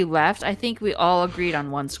when we left, I think we all agreed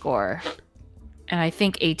on one score. And I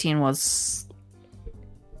think 18 was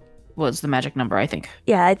the magic number, I think.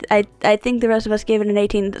 Yeah, I think the rest of us gave it an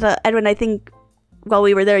 18. So, Edwin, I think while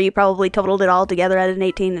we were there, you probably totaled it all together at an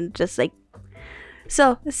 18 and just like...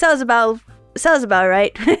 So, it sounds about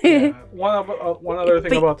right. Yeah. One other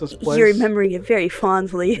thing about this place. You're remembering it very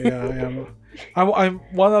fondly. Yeah, I am. I'm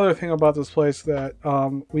one other thing about this place that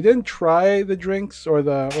we didn't try the drinks or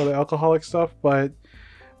the alcoholic stuff, but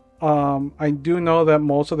I do know that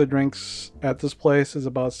most of the drinks at this place is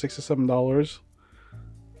about $6 to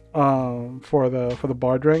 $7 for the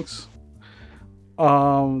bar drinks.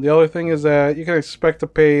 The other thing is that you can expect to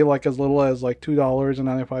pay like as little as like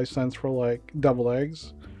 $2.95 for like double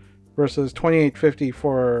eggs, versus $28.50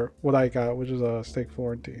 for what I got, which is a steak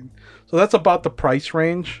Florentine. So that's about the price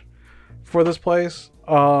range for this place.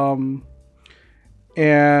 And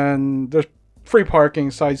there's free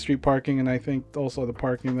parking, side street parking, and I think also the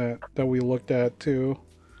parking that we looked at too,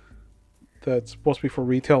 that's supposed to be for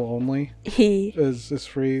retail only, is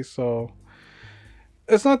free. So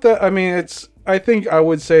it's not that, I mean, I think I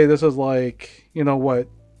would say this is like, you know what,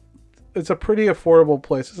 it's a pretty affordable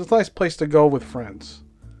place. It's a nice place to go with friends.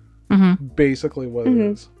 Mm-hmm. Basically what it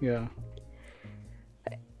is. Yeah.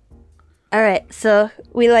 All right, so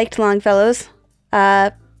we liked Longfellows.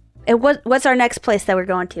 And what's our next place that we're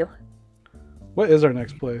going to? What is our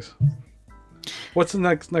next place? What's the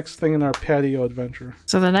next thing in our patio adventure?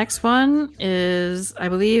 So the next one is, I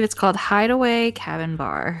believe it's called Hideaway Cabin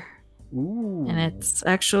Bar. Ooh. And it's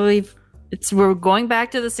actually, we're going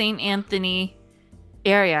back to the St. Anthony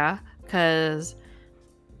area because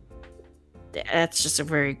that's just a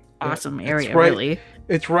very awesome area, really.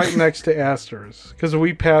 It's right next to Astor's because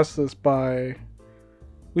we passed it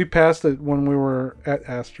when we were at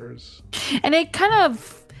Astor's. And it kind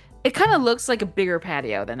of looks like a bigger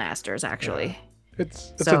patio than Astor's, actually. Yeah.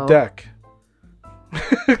 It's a deck.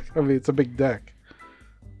 I mean, it's a big deck.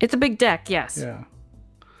 It's a big deck, yes. Yeah.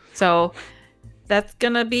 So that's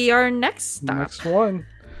gonna be our next stop. Next one.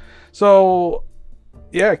 So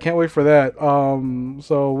yeah, can't wait for that.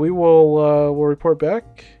 So we will we'll report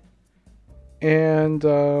back and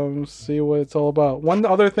see what it's all about. One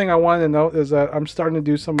other thing I wanted to note is that I'm starting to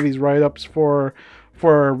do some of these write-ups for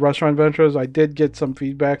Restaurant Adventures. I did get some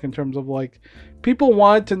feedback in terms of like people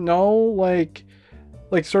wanted to know like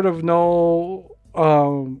sort of know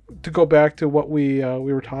to go back to what we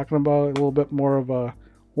were talking about a little bit more of a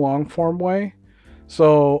long form way.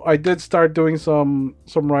 So I did start doing some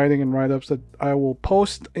writing and write-ups that I will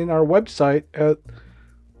post in our website at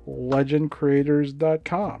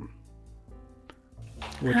legendcreators.com.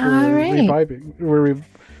 Which we're reviving.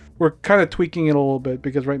 We're kind of tweaking it a little bit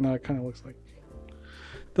because right now it kind of looks like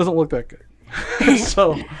doesn't look that good.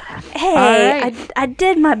 So hey, right. I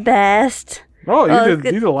did my best. Oh, you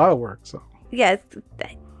did a lot of work. So yeah,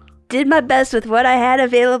 I did my best with what I had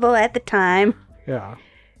available at the time. Yeah.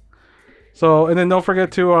 So and then don't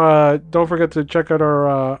forget to check out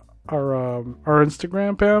our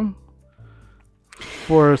Instagram, Pam,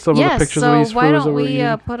 for some of the pictures of these foods. So why don't we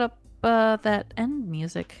put up that end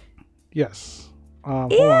music? Yes.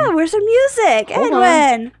 Yeah, where's the music? Hold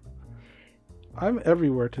Edwin. On. I'm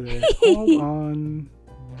everywhere today. Hold on.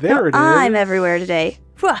 There it is. I'm everywhere today.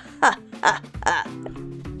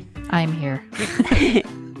 I'm here.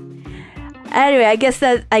 Anyway, I guess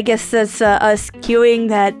that's us cueing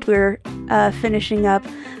that we're finishing up.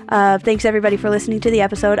 Thanks everybody for listening to the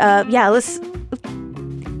episode. Yeah, let's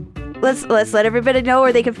let everybody know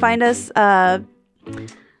where they can find us.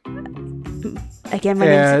 Again, my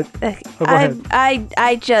name's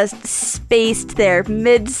I just spaced there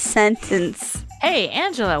mid-sentence. Hey,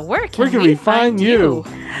 Angela, where can we find you?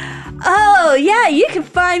 Oh, yeah, you can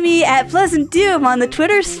find me at Pleasant Doom on the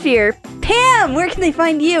Twitter sphere. Pam, where can they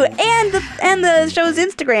find you? And the show's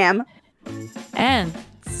Instagram. And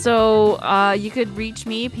so you could reach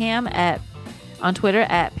me, Pam, at on Twitter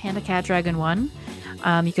at PandaCatDragon1.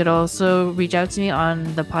 You could also reach out to me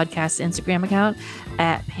on the podcast Instagram account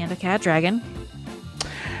at PandaCatDragon.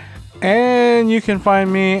 And you can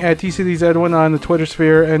find me at TCD's Edwin on the Twitter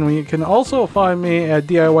sphere, and you can also find me at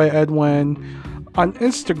DIY Edwin on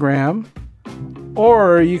Instagram.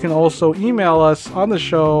 Or you can also email us on the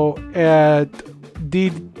show at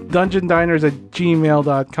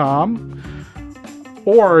dungeondiners@gmail.com.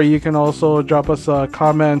 Or you can also drop us a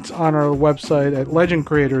comment on our website at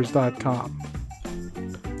legendcreators.com.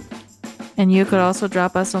 And you could also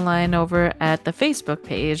drop us a line over at the Facebook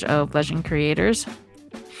page of Legend Creators.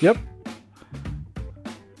 Yep.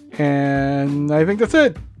 And I think that's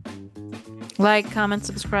it. Like, comment,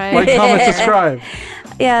 subscribe. Like, comment, subscribe.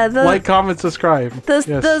 Yeah, Like, comment, subscribe.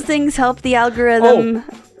 Those things help the algorithm.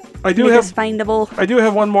 I do make have us findable. I do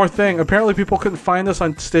have one more thing. Apparently, people couldn't find us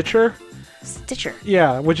on Stitcher. Stitcher.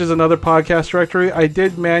 Yeah, which is another podcast directory. I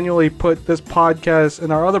did manually put this podcast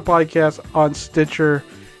and our other podcast on Stitcher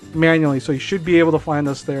manually, so you should be able to find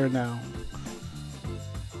us there now.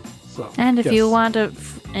 So, And if yes. you want a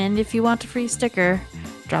free sticker,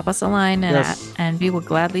 drop us a line and we will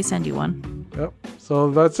gladly send you one. Yep.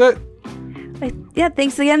 So that's it. Yeah,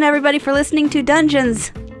 thanks again, everybody, for listening to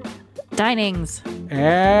Dungeons. Dinings.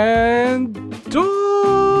 And